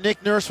timeout,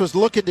 Nick Nurse was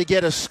looking to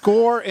get a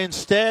score.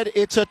 Instead,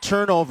 it's a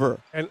turnover.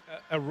 And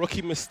a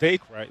rookie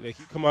mistake, right? Like,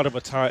 you come out of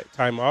a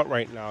timeout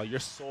right now, your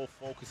sole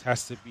focus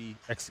has to be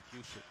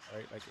execution,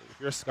 right? Like, if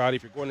you're Scotty,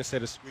 if you're going to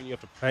set a screen, you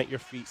have to plant your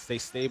feet, stay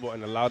stable,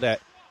 and allow that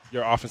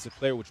your offensive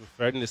player, which was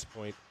Fred in this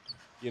point,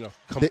 you know,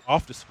 come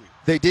off the screen.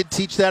 They did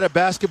teach that at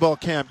basketball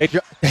camp.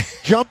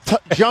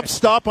 Jump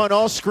stop on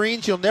all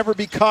screens. You'll never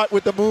be caught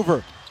with the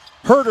mover.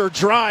 Herter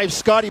drives.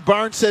 Scotty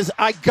Barnes says,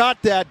 I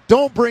got that.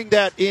 Don't bring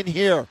that in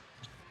here.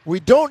 We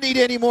don't need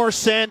any more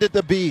sand at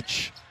the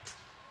beach.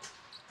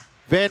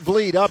 Van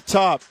Vliet up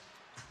top.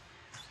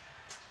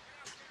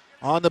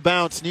 On the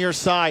bounce, near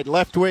side,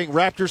 left wing.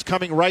 Raptors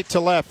coming right to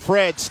left.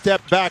 Fred,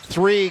 step back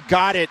three,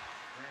 got it.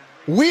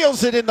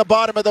 Wheels it in the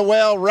bottom of the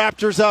well.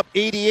 Raptors up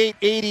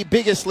 88-80,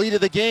 biggest lead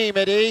of the game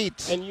at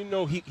 8. And you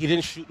know he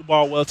didn't shoot the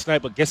ball well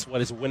tonight, but guess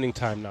what? It's winning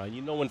time now.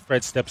 You know when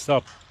Fred steps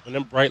up, when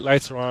them bright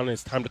lights are on and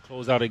it's time to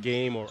close out a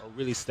game or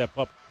really step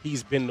up,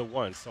 he's been the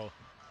one. So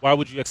why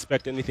would you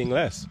expect anything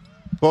less?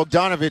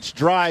 Bogdanovich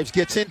drives,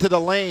 gets into the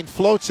lane,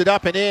 floats it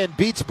up and in,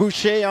 beats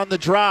Boucher on the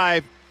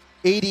drive.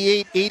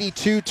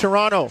 88-82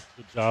 Toronto.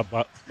 Good job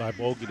by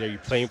Bogey there. You're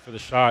playing for the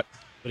shot.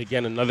 But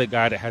again, another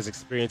guy that has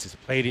experience, has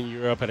played in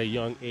Europe at a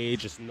young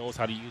age, just knows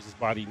how to use his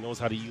body, knows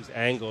how to use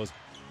angles.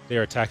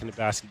 They're attacking the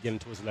basket, getting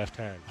to his left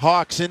hand.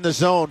 Hawks in the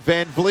zone.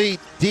 Van Vliet,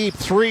 deep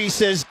three,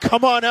 says,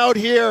 come on out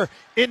here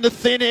in the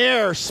thin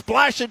air.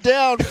 Splash it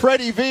down,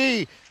 Freddie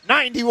V.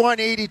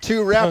 91-82,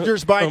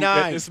 Raptors by 9.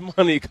 Come get this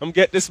money. Come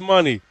get this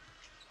money.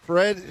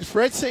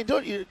 Fred's saying,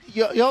 don't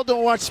y'all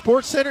don't watch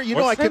Sports Center? You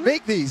know I can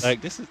make these.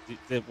 Like,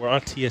 we're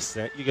on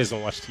TSN. You guys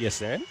don't watch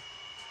TSN?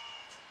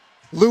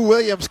 Lou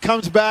Williams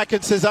comes back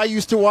and says, I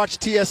used to watch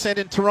TSN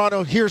in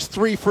Toronto. Here's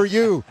 3 for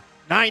you.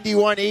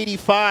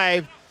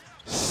 91-85.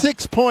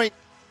 6-point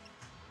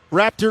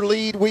Raptor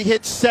lead. We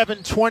hit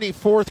 7:20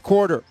 fourth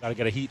quarter. Got to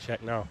get a heat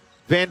check now.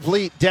 Van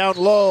Vliet down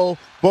low.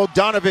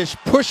 Bogdanovich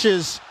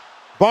pushes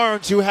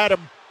Barnes, who had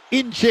him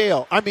in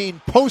jail. I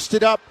mean,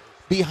 posted up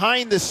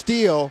behind the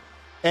steal.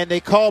 And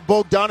they call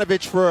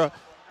Bogdanovich for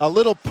a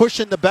little push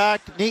in the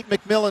back. Nate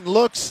McMillan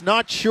looks,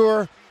 not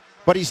sure,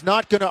 but he's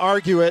not going to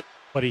argue it.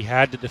 But he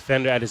had the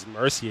defender at his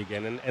mercy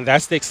again. And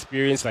that's the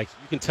experience. Like,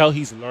 you can tell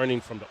he's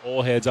learning from the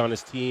old heads on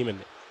his team, and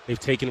they've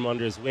taken him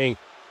under his wing.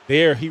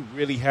 There, he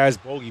really has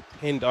Bogey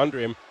pinned under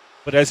him.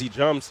 But as he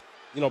jumps,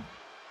 you know,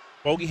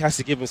 Bogey has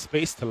to give him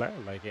space to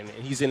land. Like, and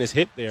he's in his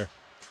hip there.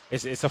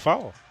 It's a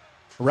foul.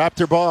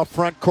 Raptor ball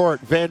front court.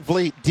 Van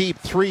Vliet deep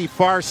three,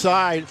 far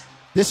side.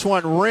 This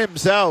one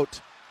rims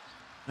out.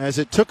 As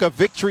it took a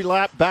victory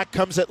lap, back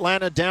comes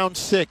Atlanta down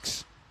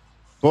 6.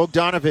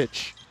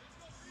 Bogdanovich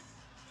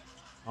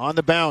on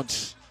the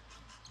bounce.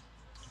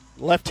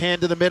 Left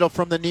hand to the middle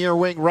from the near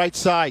wing, right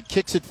side.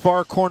 Kicks it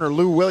far corner.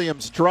 Lou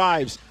Williams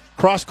drives.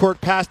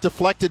 Cross-court pass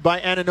deflected by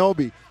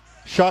Anunoby.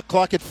 Shot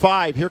clock at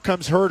 5. Here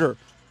comes Herter.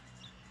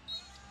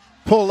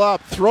 Pull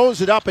up,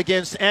 throws it up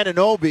against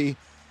Anunoby.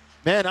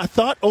 Man, I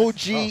thought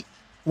OG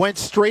went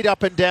straight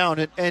up and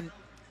down. And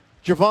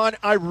Javon,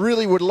 I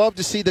really would love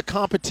to see the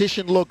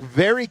competition look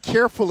very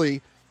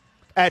carefully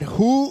at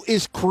who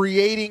is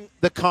creating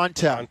the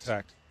contact.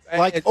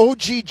 Like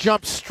OG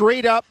jumped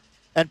straight up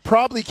and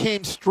probably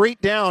came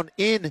straight down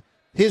in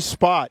his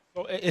spot.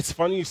 Well, it's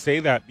funny you say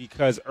that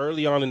because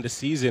early on in the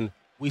season,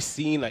 we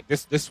seen like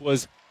this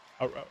was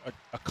a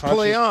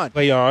conscious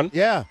play on.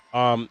 Yeah.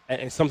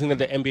 And something that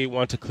the NBA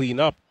wanted to clean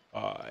up.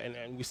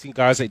 And we've seen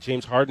guys like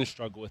James Harden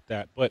struggle with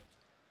that. But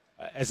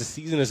as the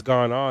season has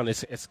gone on,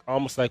 it's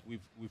almost like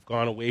we've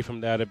gone away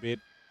from that a bit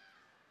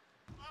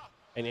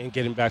and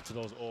getting back to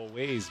those old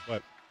ways.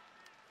 But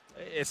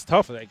it's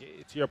tough. Like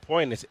to your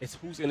point, it's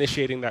who's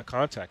initiating that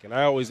contact. And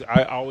I always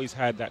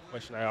had that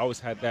question. I always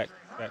had that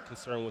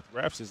concern with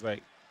refs is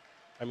like,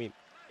 I mean,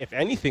 if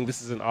anything,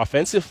 this is an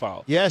offensive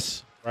foul.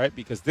 Yes. Right?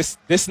 Because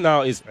this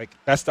now is like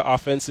that's the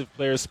offensive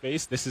player's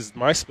space. This is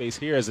my space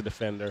here as a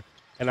defender.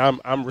 And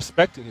I'm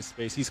respecting his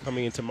space. He's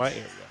coming into my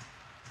area.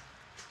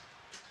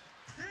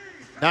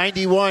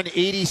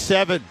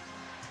 91-87.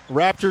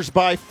 Raptors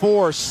by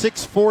 4.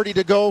 6:40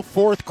 to go.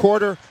 Fourth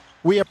quarter.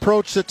 We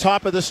approach the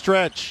top of the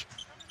stretch.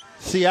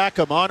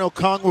 Siakam on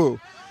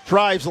Okongwu.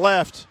 Drives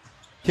left.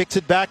 Kicks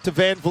it back to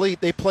Van Vliet.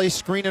 They play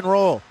screen and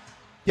roll.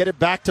 Get it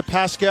back to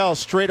Pascal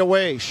straight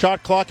away.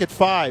 Shot clock at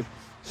 5.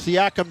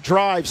 Siakam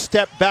drives.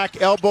 Step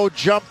back. Elbow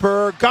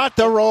jumper. Got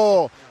the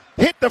roll.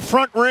 Hit the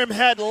front rim,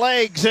 had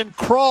legs, and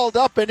crawled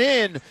up and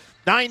in.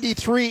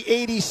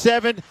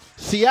 93-87.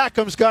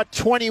 Siakam's got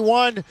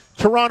 21.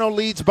 Toronto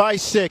leads by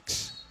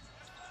 6.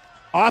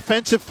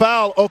 Offensive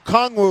foul.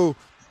 Okongwu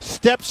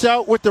steps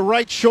out with the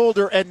right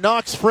shoulder and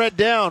knocks Fred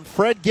down.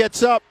 Fred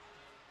gets up,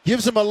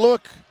 gives him a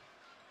look,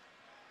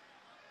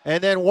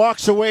 and then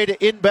walks away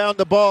to inbound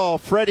the ball.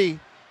 Freddie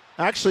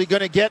actually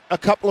going to get a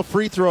couple of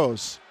free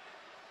throws.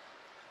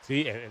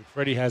 See, and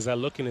Freddie has that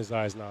look in his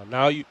eyes now.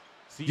 Now you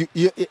see,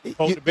 you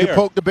poke the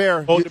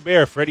bear. Poke the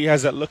bear. Freddie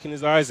has that look in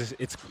his eyes.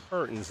 It's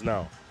curtains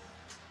now.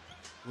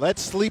 Let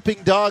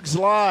sleeping dogs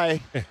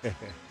lie.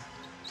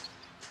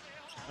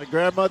 My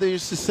grandmother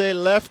used to say,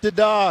 left the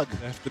dog.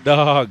 Left the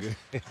dog.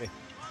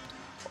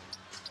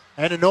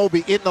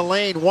 Anunoby in the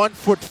lane, 1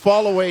 foot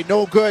fall away,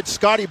 no good.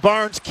 Scotty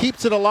Barnes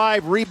keeps it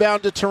alive,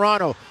 rebound to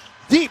Toronto.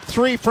 Deep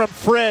three from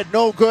Fred,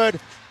 no good.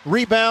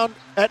 Rebound,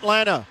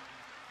 Atlanta.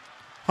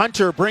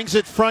 Hunter brings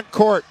it front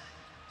court.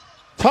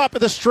 Top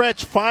of the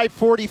stretch,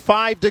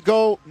 5:45 to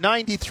go,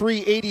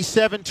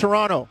 93-87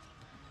 Toronto.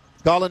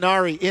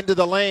 Gallinari into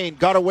the lane,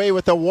 got away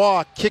with a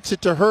walk, kicks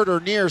it to Herter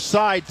near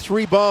side,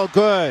 3-ball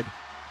good.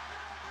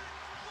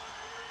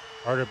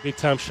 Harder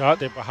big-time shot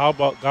there, but how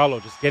about Gallo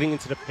just getting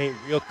into the paint,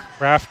 real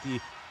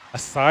crafty, a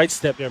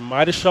sidestep there.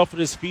 Might have shuffled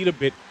his feet a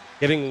bit,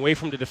 getting away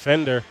from the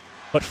defender,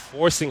 but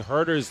forcing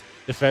Herter's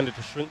defender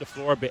to shrink the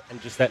floor a bit,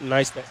 and just that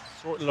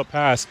short little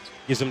pass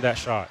gives him that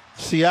shot.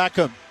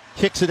 Siakam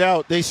kicks it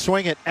out. They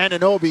swing it.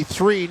 Anunoby,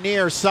 3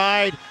 near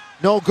side,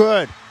 no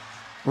good.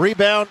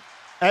 Rebound,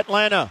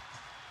 Atlanta.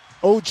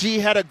 OG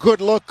had a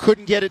good look,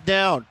 couldn't get it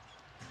down.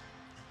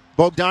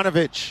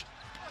 Bogdanovic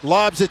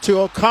lobs it to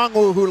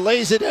Okongwu, who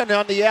lays it in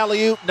on the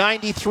alley-oop.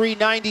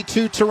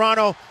 93-92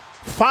 Toronto.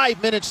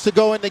 5 minutes to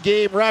go in the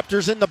game.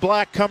 Raptors in the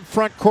black, come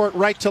front court,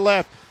 right to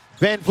left.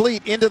 Van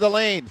Vliet into the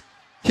lane.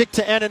 Kick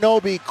to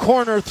Anunoby.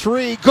 Corner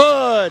 3.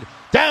 Good.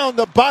 Down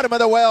the bottom of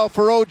the well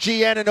for OG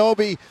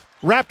Anunoby.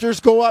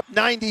 Raptors go up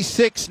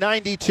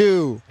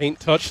 96-92. Paint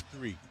touch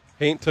 3.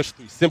 Paint touch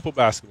 3. Simple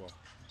basketball.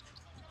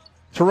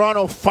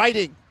 Toronto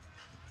fighting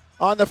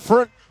on the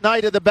front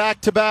night of the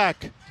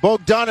back-to-back.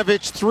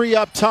 Bogdanovic, 3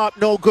 up top,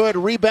 no good.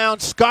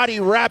 Rebound, Scotty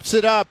wraps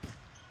it up.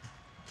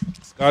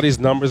 Scotty's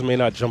numbers may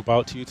not jump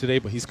out to you today,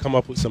 but he's come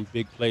up with some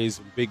big plays,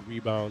 some big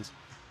rebounds.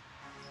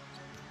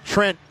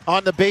 Trent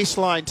on the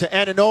baseline to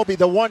Anunoby.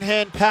 The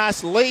one-hand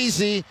pass,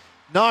 lazy,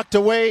 knocked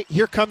away.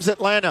 Here comes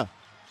Atlanta.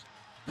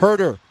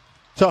 Herter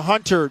to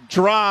Hunter,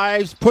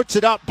 drives, puts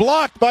it up,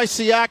 blocked by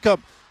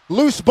Siakam.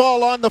 Loose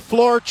ball on the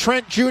floor.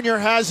 Trent Jr.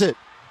 has it.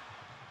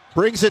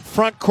 Brings it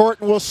front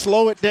court and will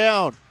slow it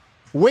down.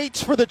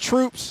 Waits for the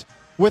troops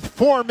with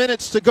 4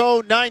 minutes to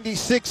go.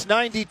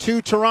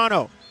 96-92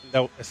 Toronto.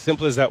 Now, as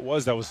simple as that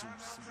was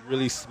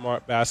really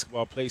smart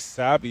basketball play,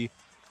 savvy.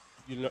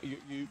 You know,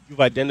 you've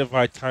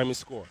identified time and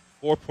score.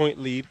 4-point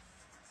lead.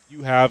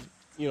 You have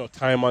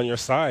time on your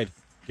side.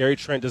 Gary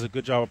Trent does a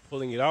good job of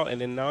pulling it out, and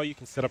then now you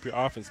can set up your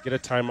offense, get a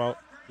timeout,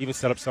 even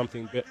set up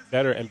something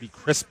better, and be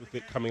crisp with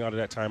it coming out of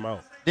that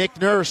timeout. Nick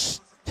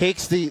Nurse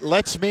takes the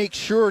let's make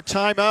sure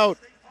timeout.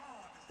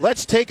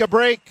 Let's take a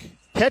break.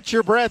 Catch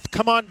your breath.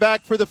 Come on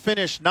back for the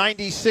finish.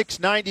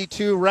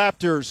 96-92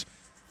 Raptors.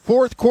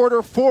 Fourth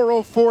quarter,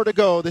 4:04 to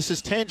go. This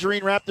is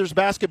Tangerine Raptors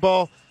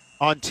basketball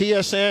on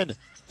TSN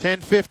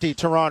 1050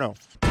 Toronto.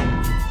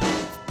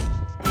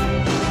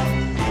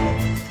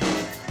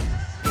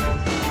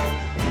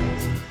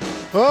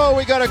 Oh,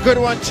 we got a good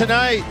one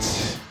tonight.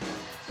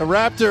 The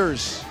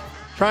Raptors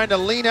trying to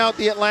lean out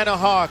the Atlanta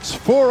Hawks.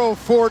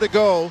 4:04 to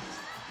go.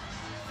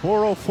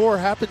 4:04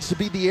 happens to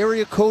be the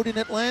area code in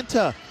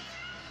Atlanta.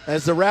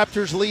 As the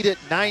Raptors lead it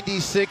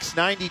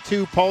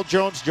 96-92. Paul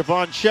Jones,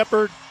 Javon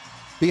Shepherd,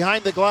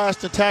 Behind the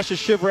glass, Natasha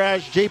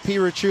Shivraj,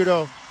 JP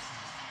Ricciuto,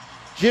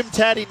 Jim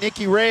Taddy,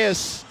 Nikki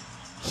Reyes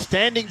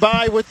standing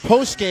by with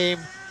postgame.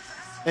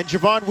 And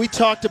Javon, we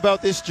talked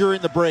about this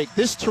during the break.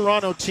 This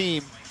Toronto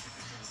team,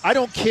 I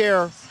don't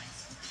care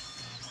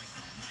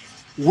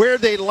where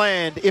they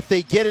land, if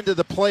they get into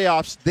the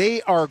playoffs,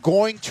 they are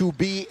going to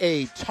be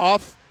a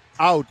tough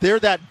out. They're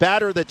that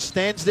batter that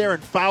stands there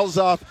and fouls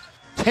off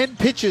 10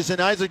 pitches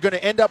and either going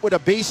to end up with a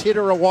base hit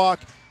or a walk.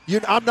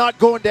 I'm not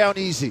going down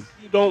easy.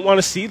 You don't want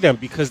to see them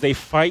because they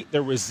fight.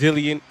 They're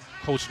resilient.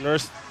 Coach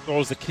Nurse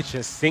throws the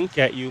kitchen sink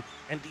at you,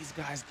 and these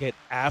guys get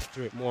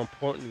after it, more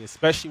importantly,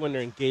 especially when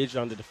they're engaged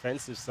on the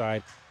defensive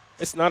side.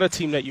 It's not a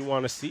team that you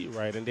want to see,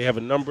 right? And they have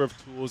a number of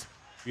tools.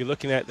 If you're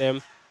looking at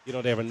them,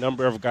 they have a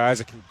number of guys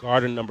that can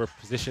guard a number of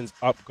positions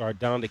up, guard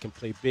down. They can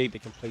play big. They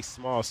can play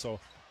small. So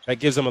that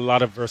gives them a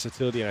lot of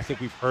versatility, and I think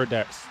we've heard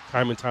that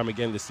time and time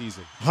again this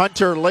season.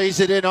 Hunter lays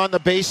it in on the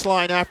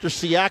baseline after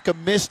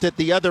Siakam missed at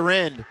the other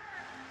end.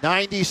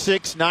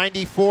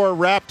 96-94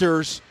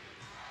 Raptors.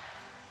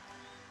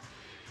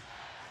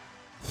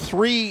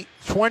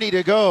 3:20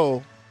 to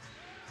go.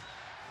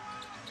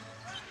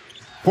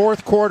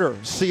 Fourth quarter.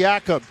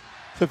 Siakam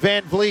to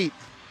Van Vliet.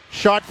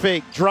 Shot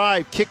fake,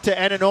 drive, kick to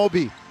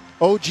Anunoby.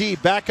 OG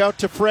back out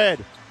to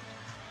Fred.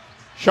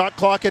 Shot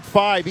clock at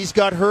 5. He's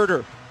got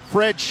Herter.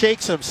 Fred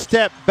shakes him.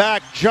 Step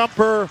back,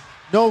 jumper,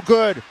 no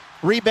good.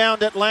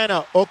 Rebound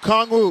Atlanta.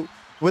 Okongwu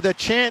with a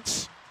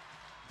chance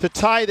to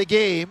tie the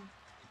game.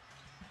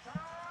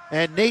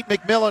 And Nate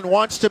McMillan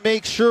wants to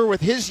make sure with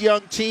his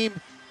young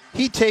team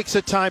he takes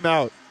a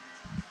timeout.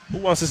 Who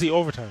wants to see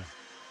overtime?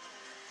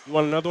 You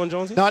want another one,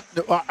 Jonesy?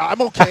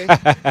 I'm okay.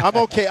 I'm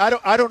okay. I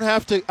don't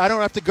have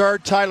to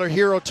guard Tyler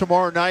Hero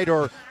tomorrow night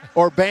or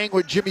bang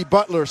with Jimmy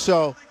Butler.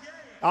 So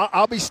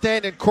I'll be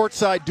standing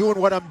courtside doing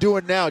what I'm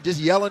doing now, just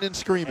yelling and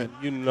screaming.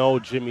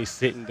 And Jimmy's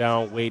sitting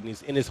down waiting.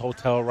 He's in his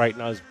hotel right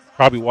now. He's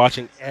probably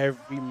watching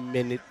every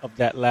minute of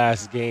that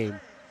last game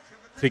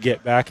to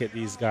get back at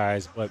these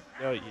guys. But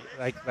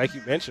like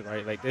you mentioned,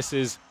 right? Like this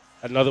is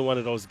another one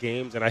of those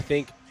games, and I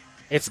think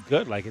it's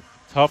good. Like it's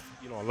tough,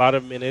 a lot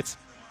of minutes.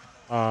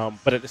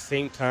 But at the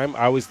same time,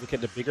 I always look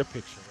at the bigger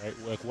picture, right?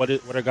 Like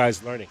what are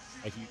guys learning?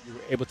 Like you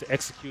were able to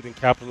execute and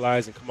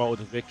capitalize and come out with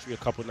a victory a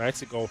couple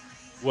nights ago.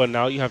 Well,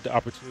 now you have the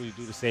opportunity to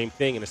do the same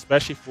thing, and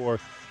especially for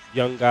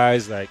young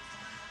guys like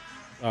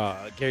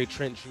Gary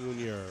Trent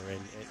Jr.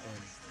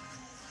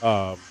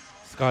 and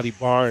Scotty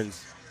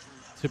Barnes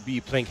to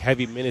be playing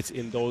heavy minutes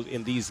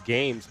in these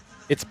games.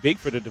 It's big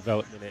for the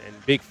development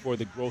and big for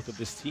the growth of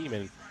this team.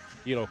 And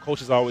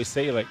coaches always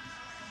say like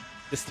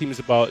this team is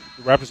about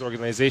the Raptors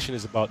organization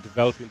is about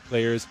developing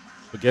players,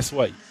 but guess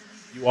what?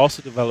 You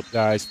also develop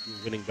guys through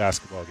winning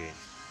basketball games.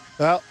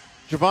 Well,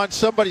 Javon,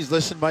 somebody's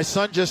listening. My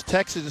son just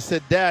texted and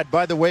said, "Dad,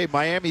 by the way,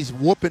 Miami's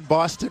whooping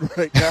Boston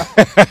right now."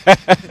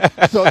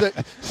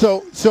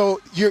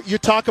 so you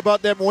talk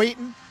about them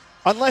waiting.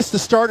 Unless the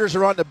starters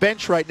are on the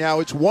bench right now,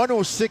 it's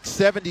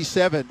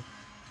 106-77,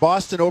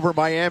 Boston over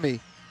Miami,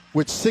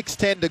 with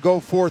 6:10 to go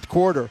fourth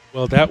quarter.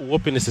 Well, that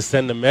whooping is to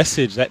send a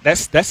message.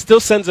 That still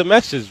sends a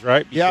message,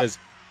 right? Because,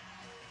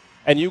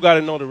 and you got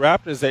to know the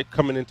Raptors that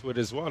coming into it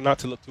as well, not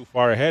to look too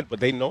far ahead, but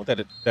they know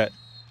that that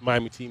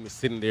Miami team is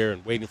sitting there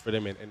and waiting for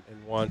them and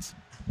wants,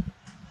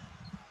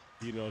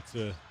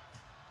 to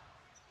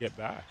get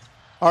back.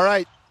 All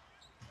right.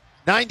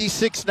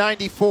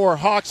 96-94.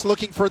 Hawks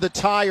looking for the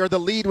tie or the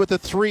lead with a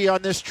 3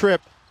 on this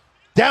trip.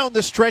 Down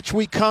the stretch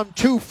we come.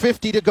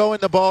 2:50 to go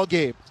in the ball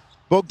game.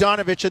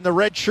 Bogdanovich and the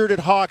red-shirted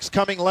Hawks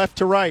coming left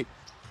to right.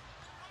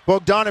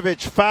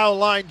 Bogdanovich, foul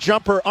line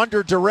jumper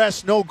under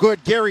duress, no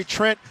good. Gary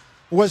Trent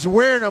was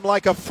wearing him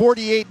like a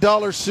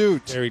 $48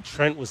 suit. Gary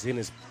Trent was in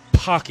his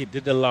pocket,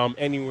 didn't allow him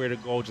anywhere to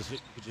go. You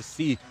could just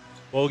see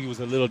Bogey was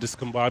a little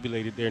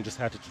discombobulated there and just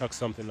had to chuck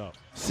something up.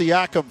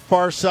 Siakam,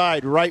 far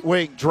side, right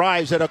wing,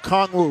 drives at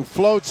Okongwu,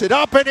 floats it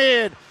up and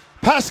in.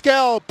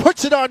 Pascal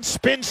puts it on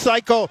spin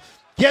cycle,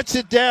 gets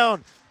it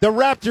down. The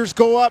Raptors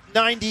go up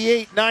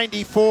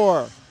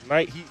 98-94.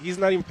 He's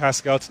not even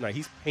Pascal tonight.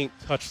 He's paint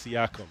touch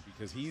Siakam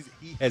because he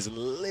has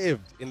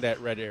lived in that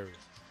red area.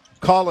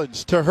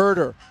 Collins to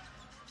Herter.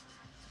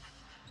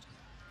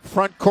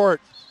 Front court.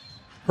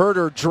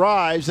 Herter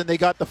drives, and they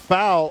got the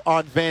foul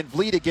on Van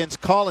Vliet against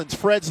Collins.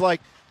 Fred's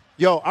like,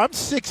 I'm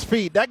 6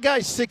 feet. That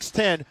guy's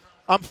 6'10".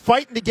 I'm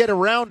fighting to get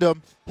around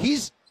him.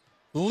 He's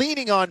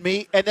leaning on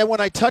me, and then when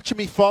I touch him,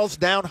 he falls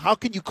down. How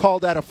can you call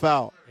that a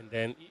foul?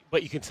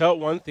 But you can tell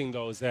one thing,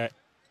 though, is that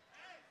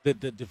the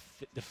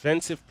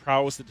defensive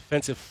prowess, the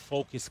defensive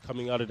focus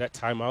coming out of that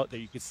timeout, that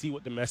you could see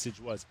what the message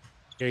was.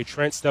 Gary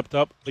Trent stepped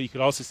up, but you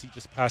could also see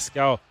just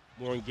Pascal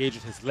more engaged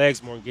with his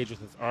legs, more engaged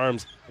with his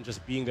arms, and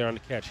just being there on the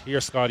catch.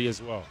 Here, Scotty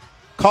as well.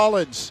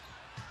 Collins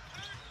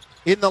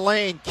in the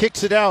lane,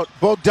 kicks it out.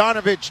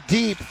 Bogdanovich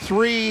deep,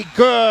 3,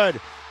 good.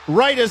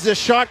 Right as the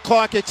shot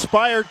clock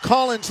expired,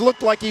 Collins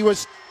looked like he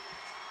was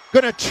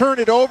going to turn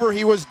it over.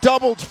 He was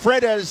doubled.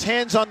 Fred had his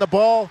hands on the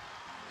ball,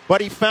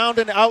 but he found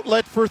an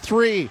outlet for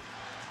 3.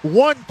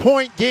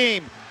 1-point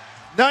game,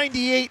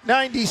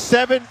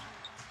 98-97.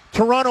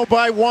 Toronto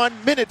by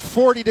 1, minute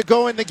 40 to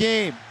go in the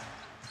game.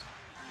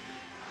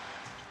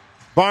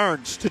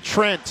 Barnes to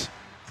Trent.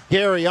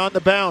 Gary on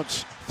the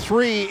bounce.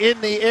 3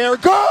 in the air.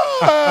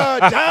 Good!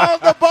 Down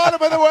the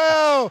bottom of the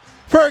well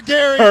for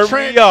Gary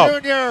Trent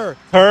Jr.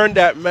 Turn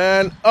that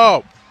man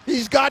up.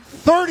 He's got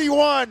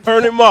 31.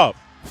 Turn him up.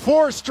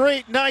 4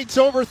 straight nights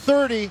over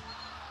 30.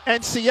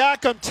 And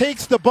Siakam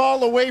takes the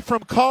ball away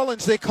from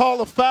Collins. They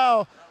call a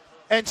foul.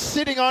 And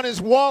sitting on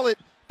his wallet,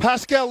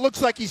 Pascal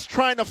looks like he's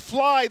trying to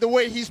fly the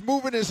way he's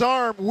moving his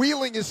arm,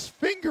 wheeling his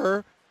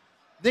finger.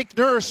 Nick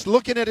Nurse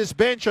looking at his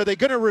bench. Are they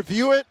going to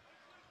review it?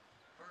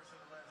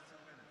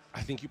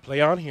 I think you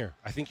play on here.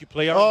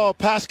 Oh,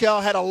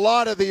 Pascal had a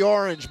lot of the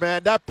orange,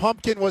 man. That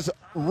pumpkin was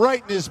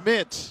right in his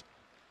mitts.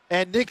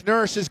 And Nick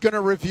Nurse is going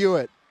to review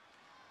it.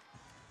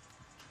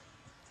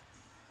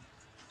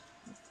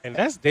 And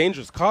that's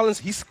dangerous. Collins,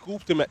 he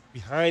scooped him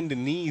behind the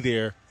knee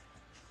there.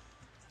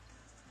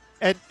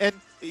 And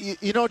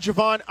you know,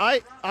 Javon,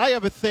 I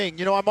have a thing.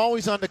 You know, I'm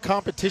always on the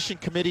competition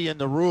committee and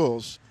the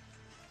rules.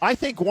 I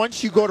think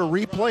once you go to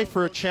replay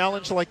for a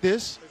challenge like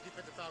this,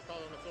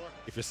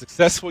 if you're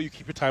successful, you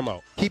keep your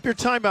timeout. Keep your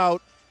timeout,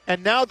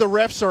 and now the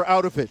refs are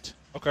out of it.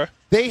 Okay.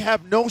 They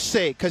have no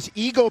say because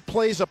ego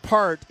plays a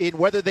part in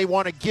whether they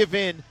want to give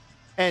in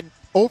and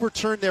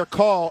overturn their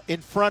call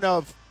in front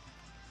of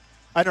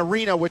an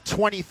arena with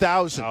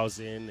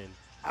 20,000.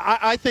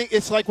 I think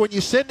it's like when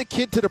you send a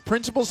kid to the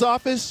principal's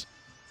office,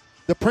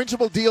 the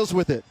principal deals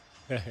with it.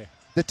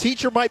 The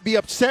teacher might be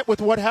upset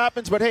with what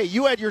happens, but hey,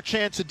 you had your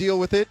chance to deal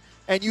with it,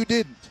 and you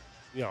didn't.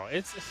 You know,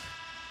 it's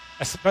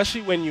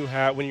especially when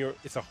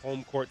it's a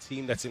home court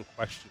team that's in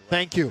question. Right?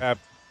 Thank you. You have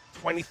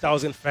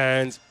 20,000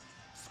 fans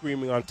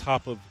screaming on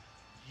top of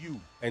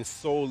you and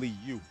solely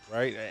you,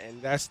 right?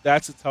 And that's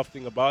a tough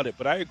thing about it.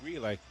 But I agree.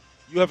 Like,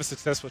 you have a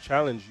successful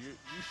challenge,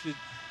 you should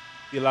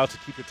be allowed to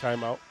keep your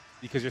timeout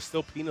because you're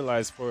still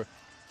penalized for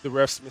the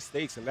refs'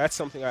 mistakes, and that's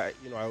something I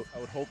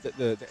would hope that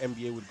the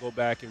NBA would go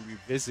back and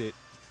revisit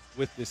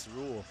with this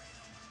rule.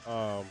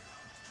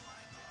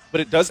 But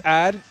it does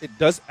add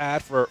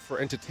for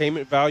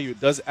entertainment value. It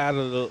does add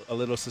a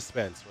little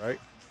suspense, right?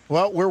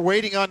 Well, we're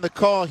waiting on the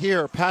call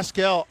here.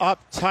 Pascal up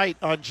tight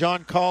on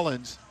John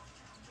Collins.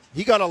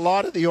 He got a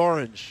lot of the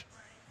orange.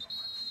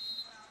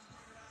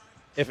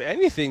 If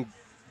anything,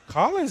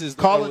 Collins is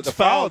the one with the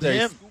foul there. He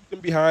scooped him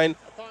behind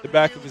the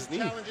back of his knee.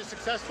 Challenge is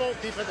successful.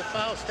 Defensive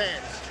foul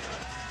stands.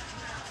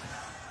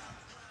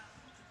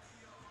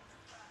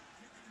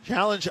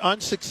 Challenge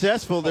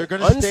unsuccessful. They're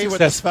going to stay with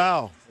the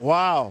foul.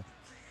 Wow.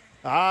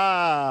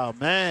 Ah,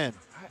 man.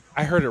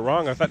 I heard it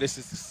wrong. I thought this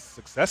is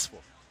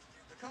successful.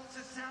 The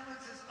coach's challenge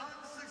is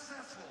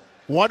unsuccessful.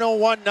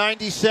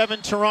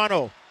 101-97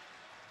 Toronto.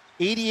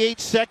 88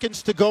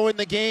 seconds to go in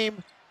the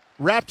game.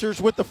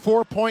 Raptors with the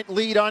 4-point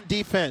lead on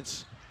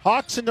defense.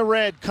 Hawks in the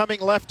red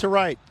coming left to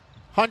right.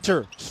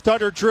 Hunter,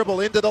 stutter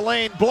dribble into the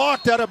lane,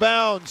 blocked out of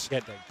bounds.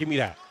 Get that. Give me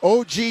that.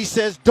 OG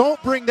says, don't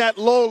bring that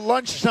low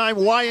lunchtime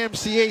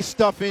YMCA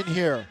stuff in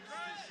here.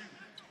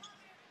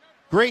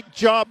 Great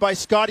job by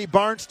Scotty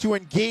Barnes to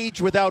engage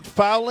without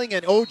fouling,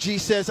 and OG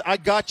says, I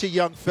got you,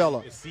 young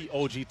fella. You see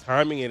OG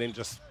timing it and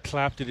just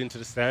clapped it into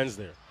the stands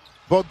there.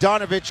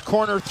 Bogdanovich,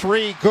 corner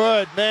 3,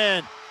 good,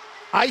 man.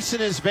 Ice in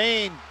his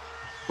vein.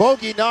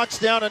 Bogey knocks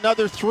down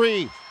another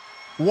 3.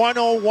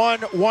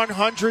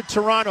 101-100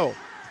 Toronto.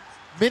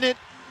 Minute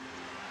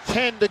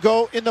 10 to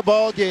go in the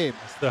ball game.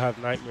 I still have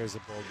nightmares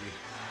of Bogey.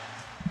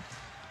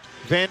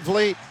 Van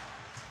Vliet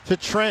to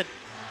Trent.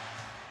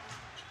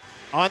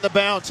 On the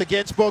bounce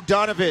against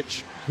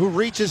Bogdanovich, who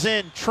reaches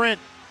in. Trent,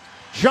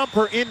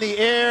 jumper in the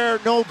air,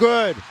 no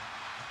good.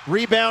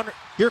 Rebound,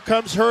 here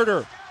comes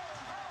Herter.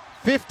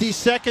 50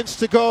 seconds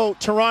to go.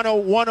 Toronto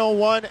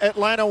 101,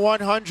 Atlanta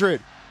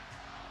 100.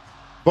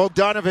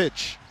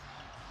 Bogdanovich,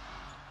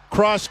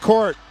 cross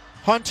court.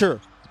 Hunter,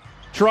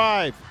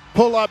 drive,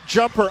 pull up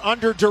jumper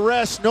under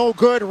duress, no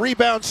good.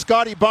 Rebound,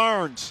 Scotty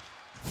Barnes.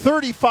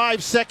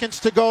 35 seconds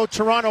to go.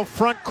 Toronto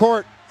front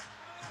court.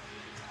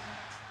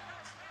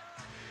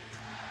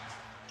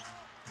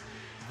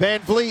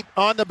 Van Vliet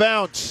on the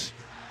bounce.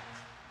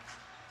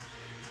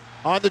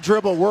 On the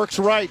dribble, works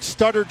right.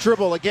 Stutter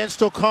dribble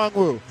against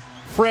Okongwu.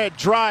 Fred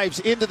drives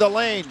into the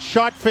lane.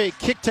 Shot fake,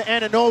 kick to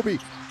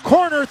Anunoby.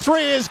 Corner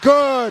 3 is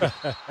good.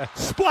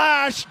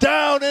 Splash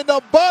down in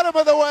the bottom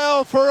of the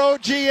well for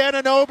OG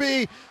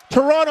Anunoby.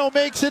 Toronto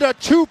makes it a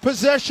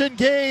 2-possession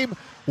game.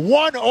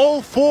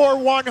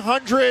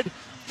 104-100.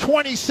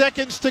 20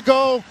 seconds to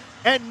go.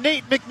 And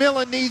Nate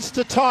McMillan needs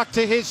to talk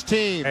to his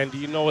team. And do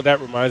you know what that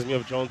reminds me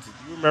of, Jones? Do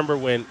you remember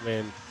when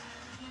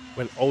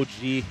OG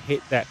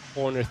hit that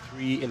corner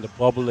 3 in the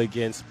bubble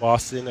against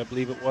Boston, I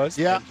believe it was?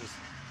 Yeah.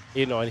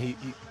 And he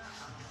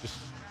just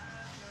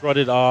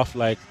strutted off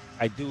like,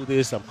 I do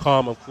this, I'm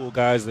calm, I'm cool,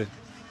 guys.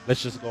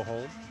 Let's just go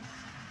home.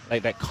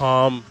 Like that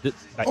calm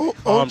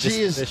OG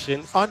disposition.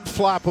 Is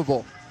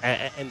unflappable.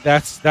 And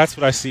that's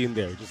what I see in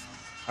there.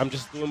 I'm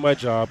just doing my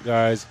job,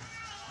 guys.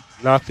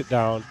 Knocked it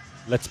down.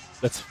 Let's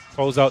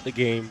close out the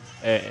game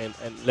and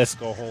let's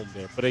go home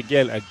there. But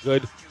again, a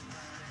good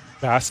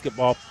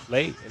basketball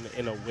play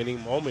in a winning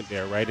moment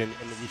there, right? And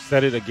we've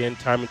said it again,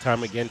 time and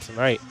time again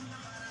tonight.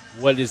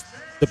 What is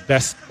the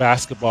best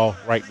basketball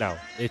right now.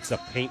 It's a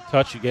paint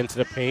touch. You get into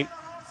the paint,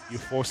 you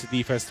force the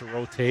defense to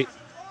rotate.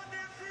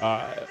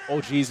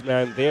 OG's,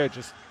 man, they're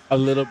just a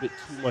little bit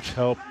too much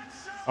help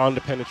on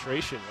the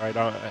penetration, right?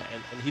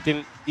 And he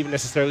didn't even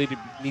necessarily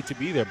need to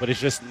be there, but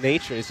it's just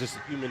nature. It's just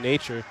human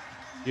nature,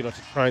 to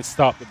try and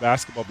stop the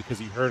basketball because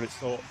he heard it.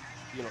 So,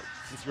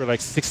 since you're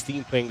like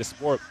 16 playing the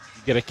sport,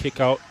 you get a kick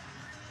out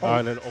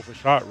and an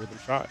overshot, rhythm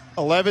shot.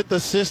 11th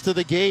assist of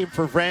the game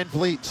for Van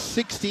Vliet.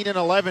 16 and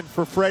 11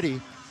 for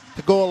Freddie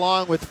to go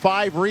along with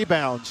 5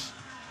 rebounds.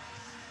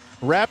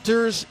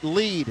 Raptors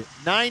lead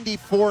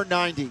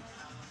 94-90.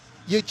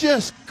 You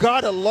just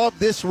got to love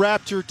this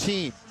Raptor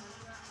team.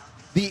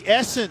 The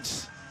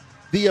essence,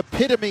 the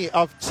epitome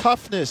of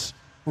toughness,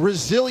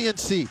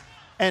 resiliency,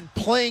 and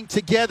playing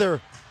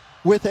together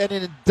with an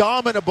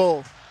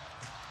indomitable,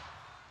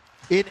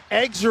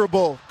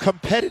 inexorable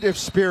competitive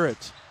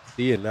spirit.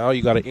 Yeah, now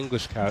you got an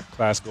English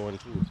class going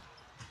too.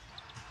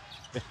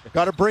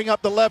 Got to bring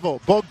up the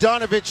level.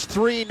 Bogdanovich,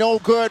 3, no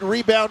good.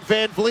 Rebound,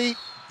 Van Vliet.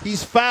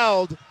 He's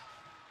fouled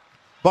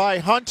by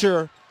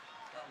Hunter.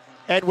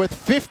 And with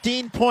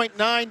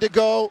 15.9 to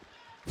go,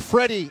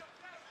 Freddie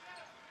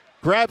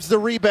grabs the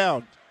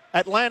rebound.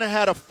 Atlanta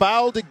had a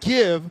foul to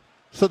give,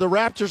 so the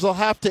Raptors will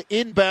have to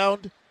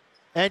inbound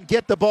and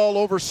get the ball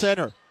over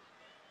center.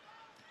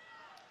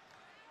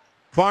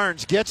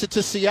 Barnes gets it to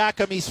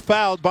Siakam. He's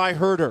fouled by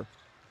Herter.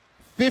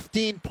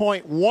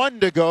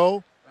 15.1 to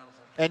go.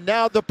 And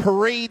now the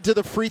parade to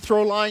the free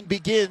throw line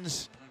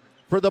begins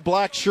for the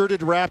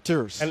black-shirted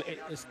Raptors. And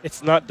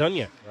it's not done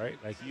yet, right?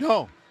 Like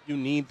No. You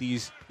need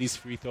these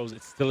free throws.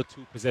 It's still a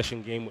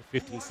 2-possession game with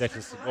 15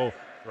 seconds to go.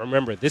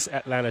 Remember, this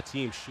Atlanta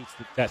team shoots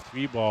that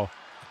 3 ball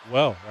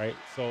well, right?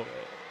 So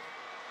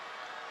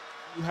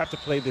you have to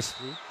play this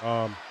through.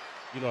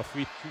 Two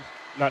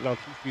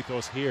free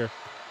throws here,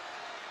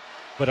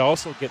 but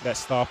also get that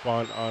stop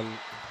on and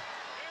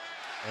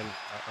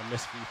a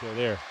missed free throw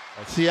there.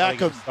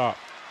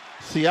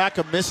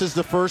 Siakam misses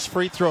the first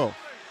free throw.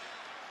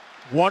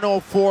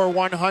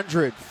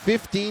 104-100.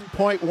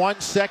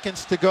 15.1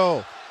 seconds to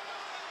go.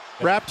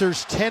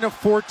 Raptors 10 of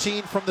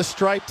 14 from the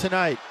stripe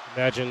tonight.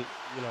 Imagine,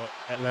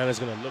 Atlanta's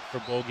going to look for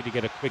Bogey to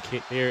get a quick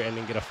hit there and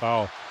then get a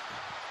foul.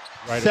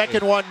 Right.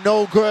 Second one,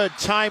 no good.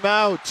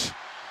 Timeout.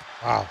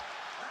 Wow.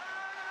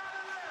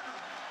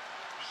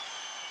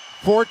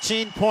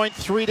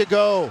 14.3 to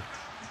go.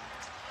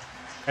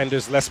 And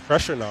there's less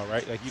pressure now,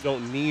 right? Like, you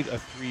don't need a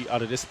 3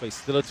 out of this place.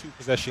 Still a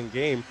 2-possession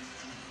game.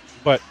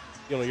 But,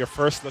 your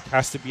first look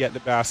has to be at the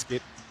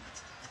basket.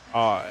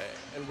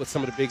 And with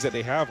some of the bigs that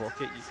they have,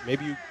 okay,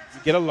 maybe you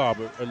get a lob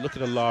or look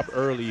at a lob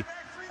early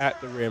at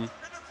the rim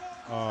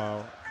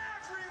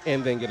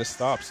and then get a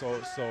stop.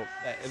 So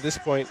at this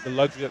point, the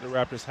luxury that the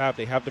Raptors have,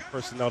 they have the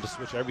personnel to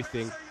switch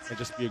everything and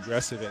just be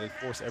aggressive and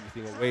force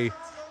everything away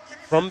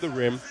from the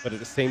rim, but at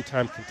the same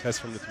time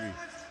contest from the 3.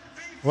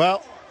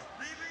 Well,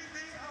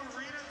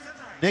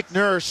 Nick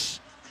Nurse,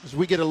 as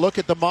we get a look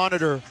at the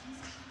monitor,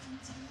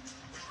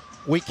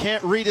 we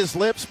can't read his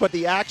lips, but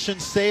the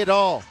actions say it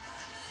all.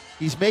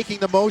 He's making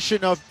the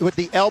motion with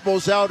the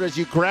elbows out as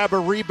you grab a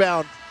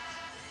rebound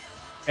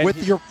and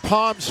with your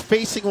palms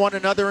facing one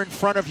another in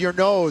front of your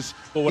nose.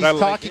 He's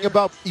talking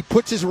about, he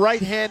puts his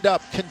right hand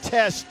up,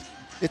 contest.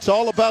 It's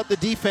all about the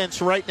defense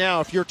right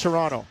now if you're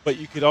Toronto. But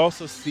you could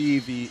also see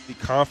the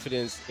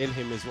confidence in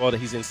him as well that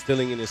he's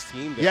instilling in his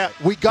team. Yeah,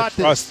 we got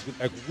this.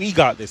 Like, we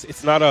got this.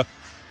 It's not a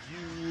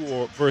you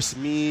or versus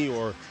me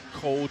or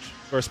coach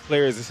versus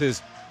players. This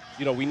is,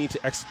 we need to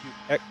execute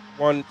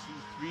 1, 2,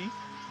 3,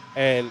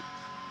 and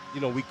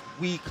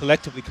we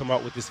collectively come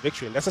out with this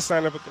victory. And that's a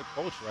sign of a good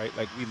coach, right?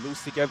 Like, we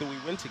lose together, we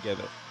win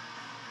together.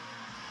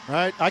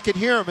 Right? I can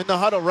hear him in the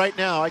huddle right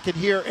now. I can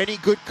hear any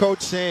good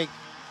coach saying,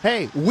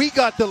 hey, we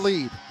got the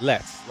lead.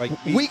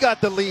 We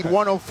got the lead,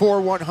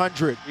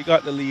 104-100. We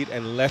got the lead,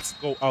 and let's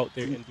go out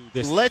there and do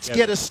this Let's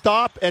together. get a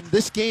stop, and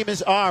this game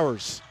is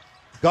ours.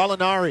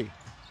 Gallinari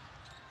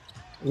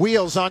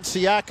wheels on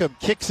Siakam,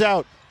 kicks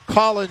out.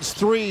 Collins,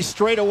 3,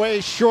 straight away,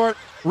 short.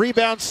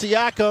 Rebound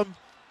Siakam.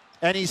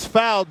 And he's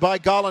fouled by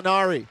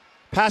Gallinari.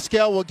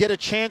 Pascal will get a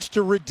chance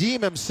to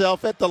redeem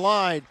himself at the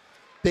line.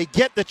 They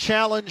get the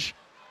challenge,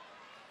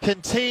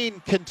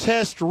 contain,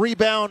 contest,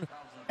 rebound,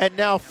 and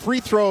now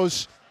free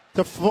throws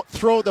to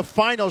throw the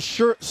final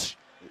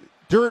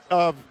dirt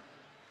on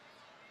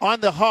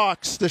the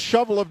Hawks, the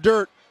shovel of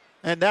dirt,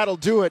 and that'll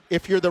do it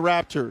if you're the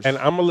Raptors. And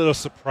I'm a little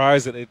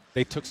surprised that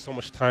they took so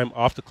much time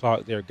off the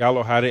clock there.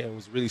 Gallo had it and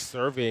was really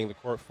surveying the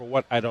court for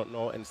what, I don't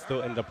know, and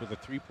still ended up with a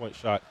 3-point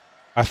shot.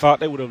 I thought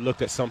they would have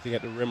looked at something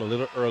at the rim a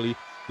little early,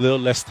 a little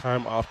less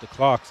time off the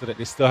clock so that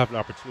they still have an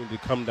opportunity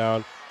to come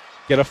down,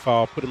 get a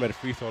foul, put them at the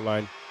free throw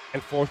line,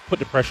 and put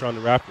the pressure on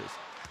the Raptors.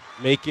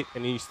 Make it,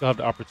 and then you still have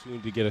the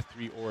opportunity to get a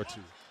 3 or a 2.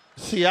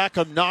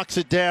 Siakam knocks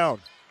it down.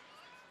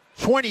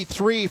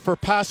 23 for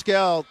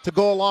Pascal to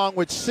go along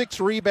with 6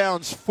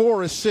 rebounds,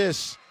 4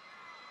 assists,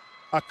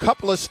 a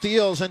couple of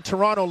steals, and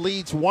Toronto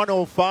leads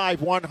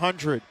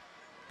 105-100.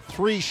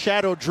 3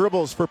 shadow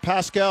dribbles for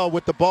Pascal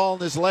with the ball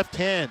in his left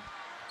hand.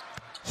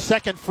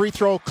 Second free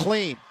throw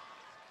clean.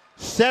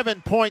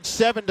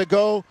 7.7 to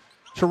go.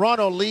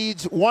 Toronto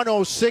leads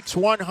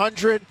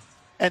 106-100,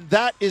 and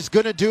that is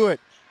going to do it.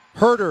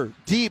 Herter,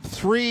 deep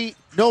three,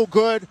 no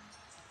good.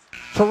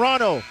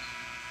 Toronto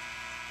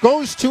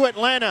goes to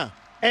Atlanta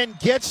and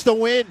gets the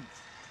win.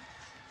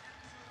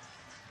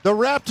 The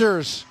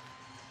Raptors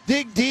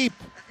dig deep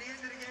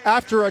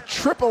after a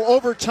triple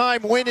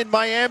overtime win in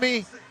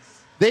Miami.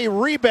 They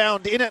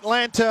rebound in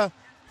Atlanta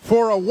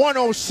for a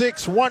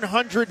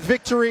 106-100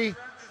 victory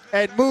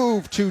and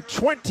move to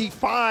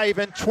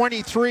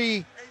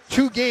 25-23,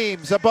 2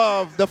 games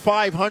above the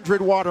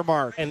 500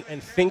 watermark.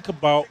 And think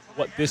about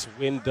what this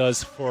win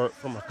does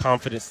from a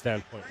confidence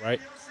standpoint, right?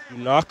 You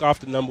knock off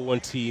the number 1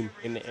 team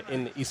in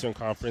the Eastern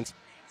Conference.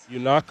 You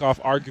knock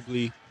off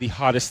arguably the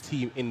hottest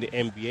team in the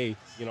NBA,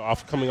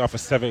 coming off a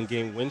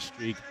 7-game win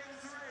streak.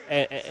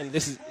 And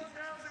this is,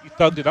 you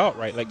thugged it out,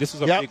 right? Like, this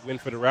was a big win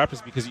for the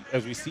Raptors because,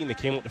 as we've seen, they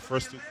came out the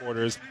first 2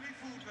 quarters,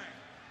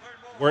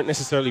 weren't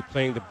necessarily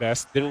playing the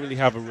best, didn't really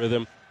have a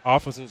rhythm.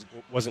 Offense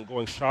wasn't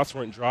going, shots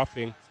weren't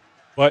dropping.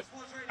 But,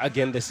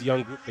 again, this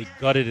young group, they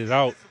gutted it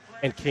out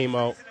and came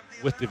out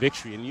with the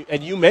victory.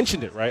 And you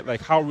mentioned it, right?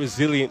 Like, how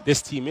resilient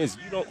this team is.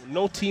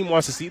 No team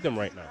wants to see them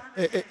right now.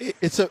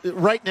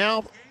 Right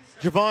now,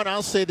 Javon,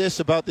 I'll say this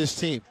about this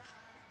team.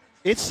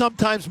 It's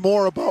sometimes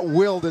more about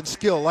will than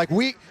skill. Like,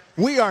 we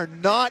are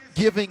not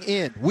giving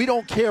in. We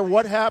don't care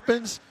what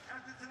happens.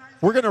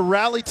 We're going to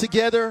rally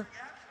together,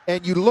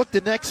 and you look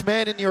the next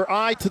man in your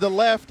eye to the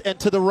left and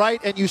to the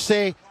right, and you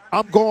say,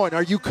 I'm going.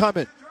 Are you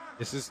coming?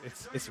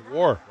 It's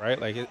war,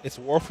 right? Like, it's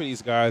war for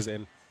these guys,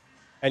 and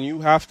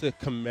you have to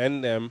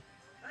commend them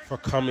for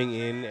coming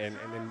in, and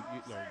then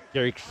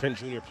Gary Trent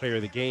Jr., player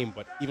of the game,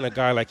 but even a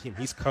guy like him,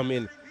 he's come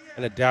in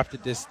and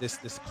adapted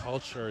this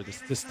culture,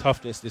 this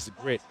toughness, this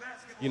grit,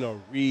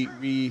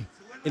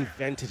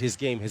 reinvented his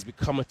game, has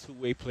become a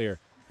two-way player,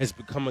 has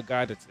become a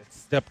guy that's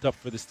stepped up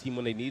for this team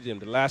when they needed him.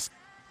 The last,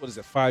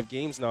 5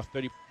 games now,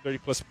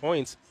 30-plus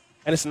points.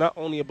 And it's not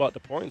only about the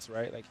points,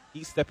 right? Like,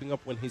 he's stepping up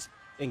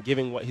and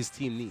giving what his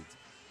team needs.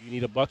 You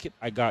need a bucket?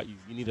 I got you.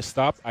 You need a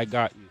stop? I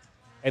got you.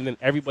 And then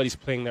everybody's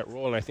playing that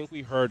role. And I think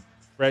we heard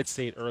Fred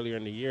say it earlier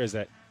in the year, is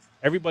that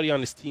everybody on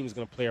this team is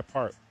going to play a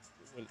part.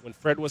 When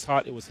Fred was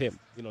hot, it was him.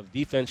 The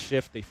defense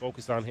shift, they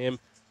focused on him.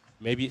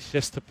 Maybe it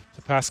shifts to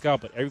Pascal,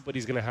 but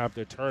everybody's going to have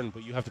their turn,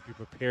 but you have to be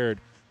prepared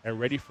and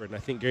ready for it. And I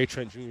think Gary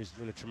Trent Jr. is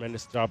doing a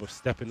tremendous job of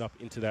stepping up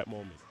into that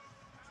moment.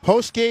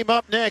 Post-game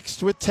up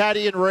next with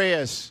Taddy and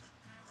Reyes.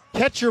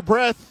 Catch your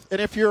breath, and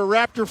if you're a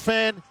Raptor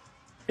fan,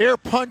 air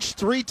punch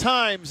 3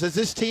 times as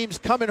this team's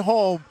coming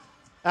home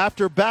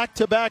after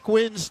back-to-back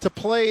wins to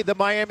play the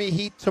Miami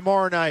Heat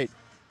tomorrow night.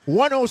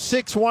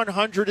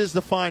 106-100 is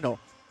the final.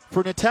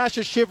 For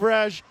Natasha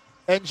Shivraj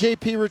and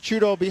JP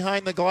Ricciuto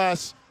behind the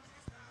glass,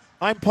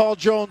 I'm Paul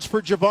Jones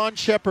for Javon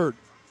Shepard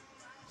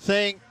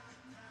saying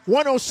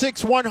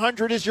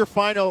 106-100 is your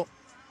final.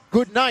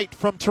 Good night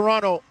from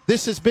Toronto.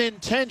 This has been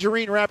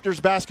Tangerine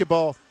Raptors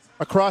basketball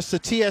across the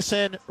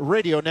TSN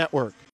radio network.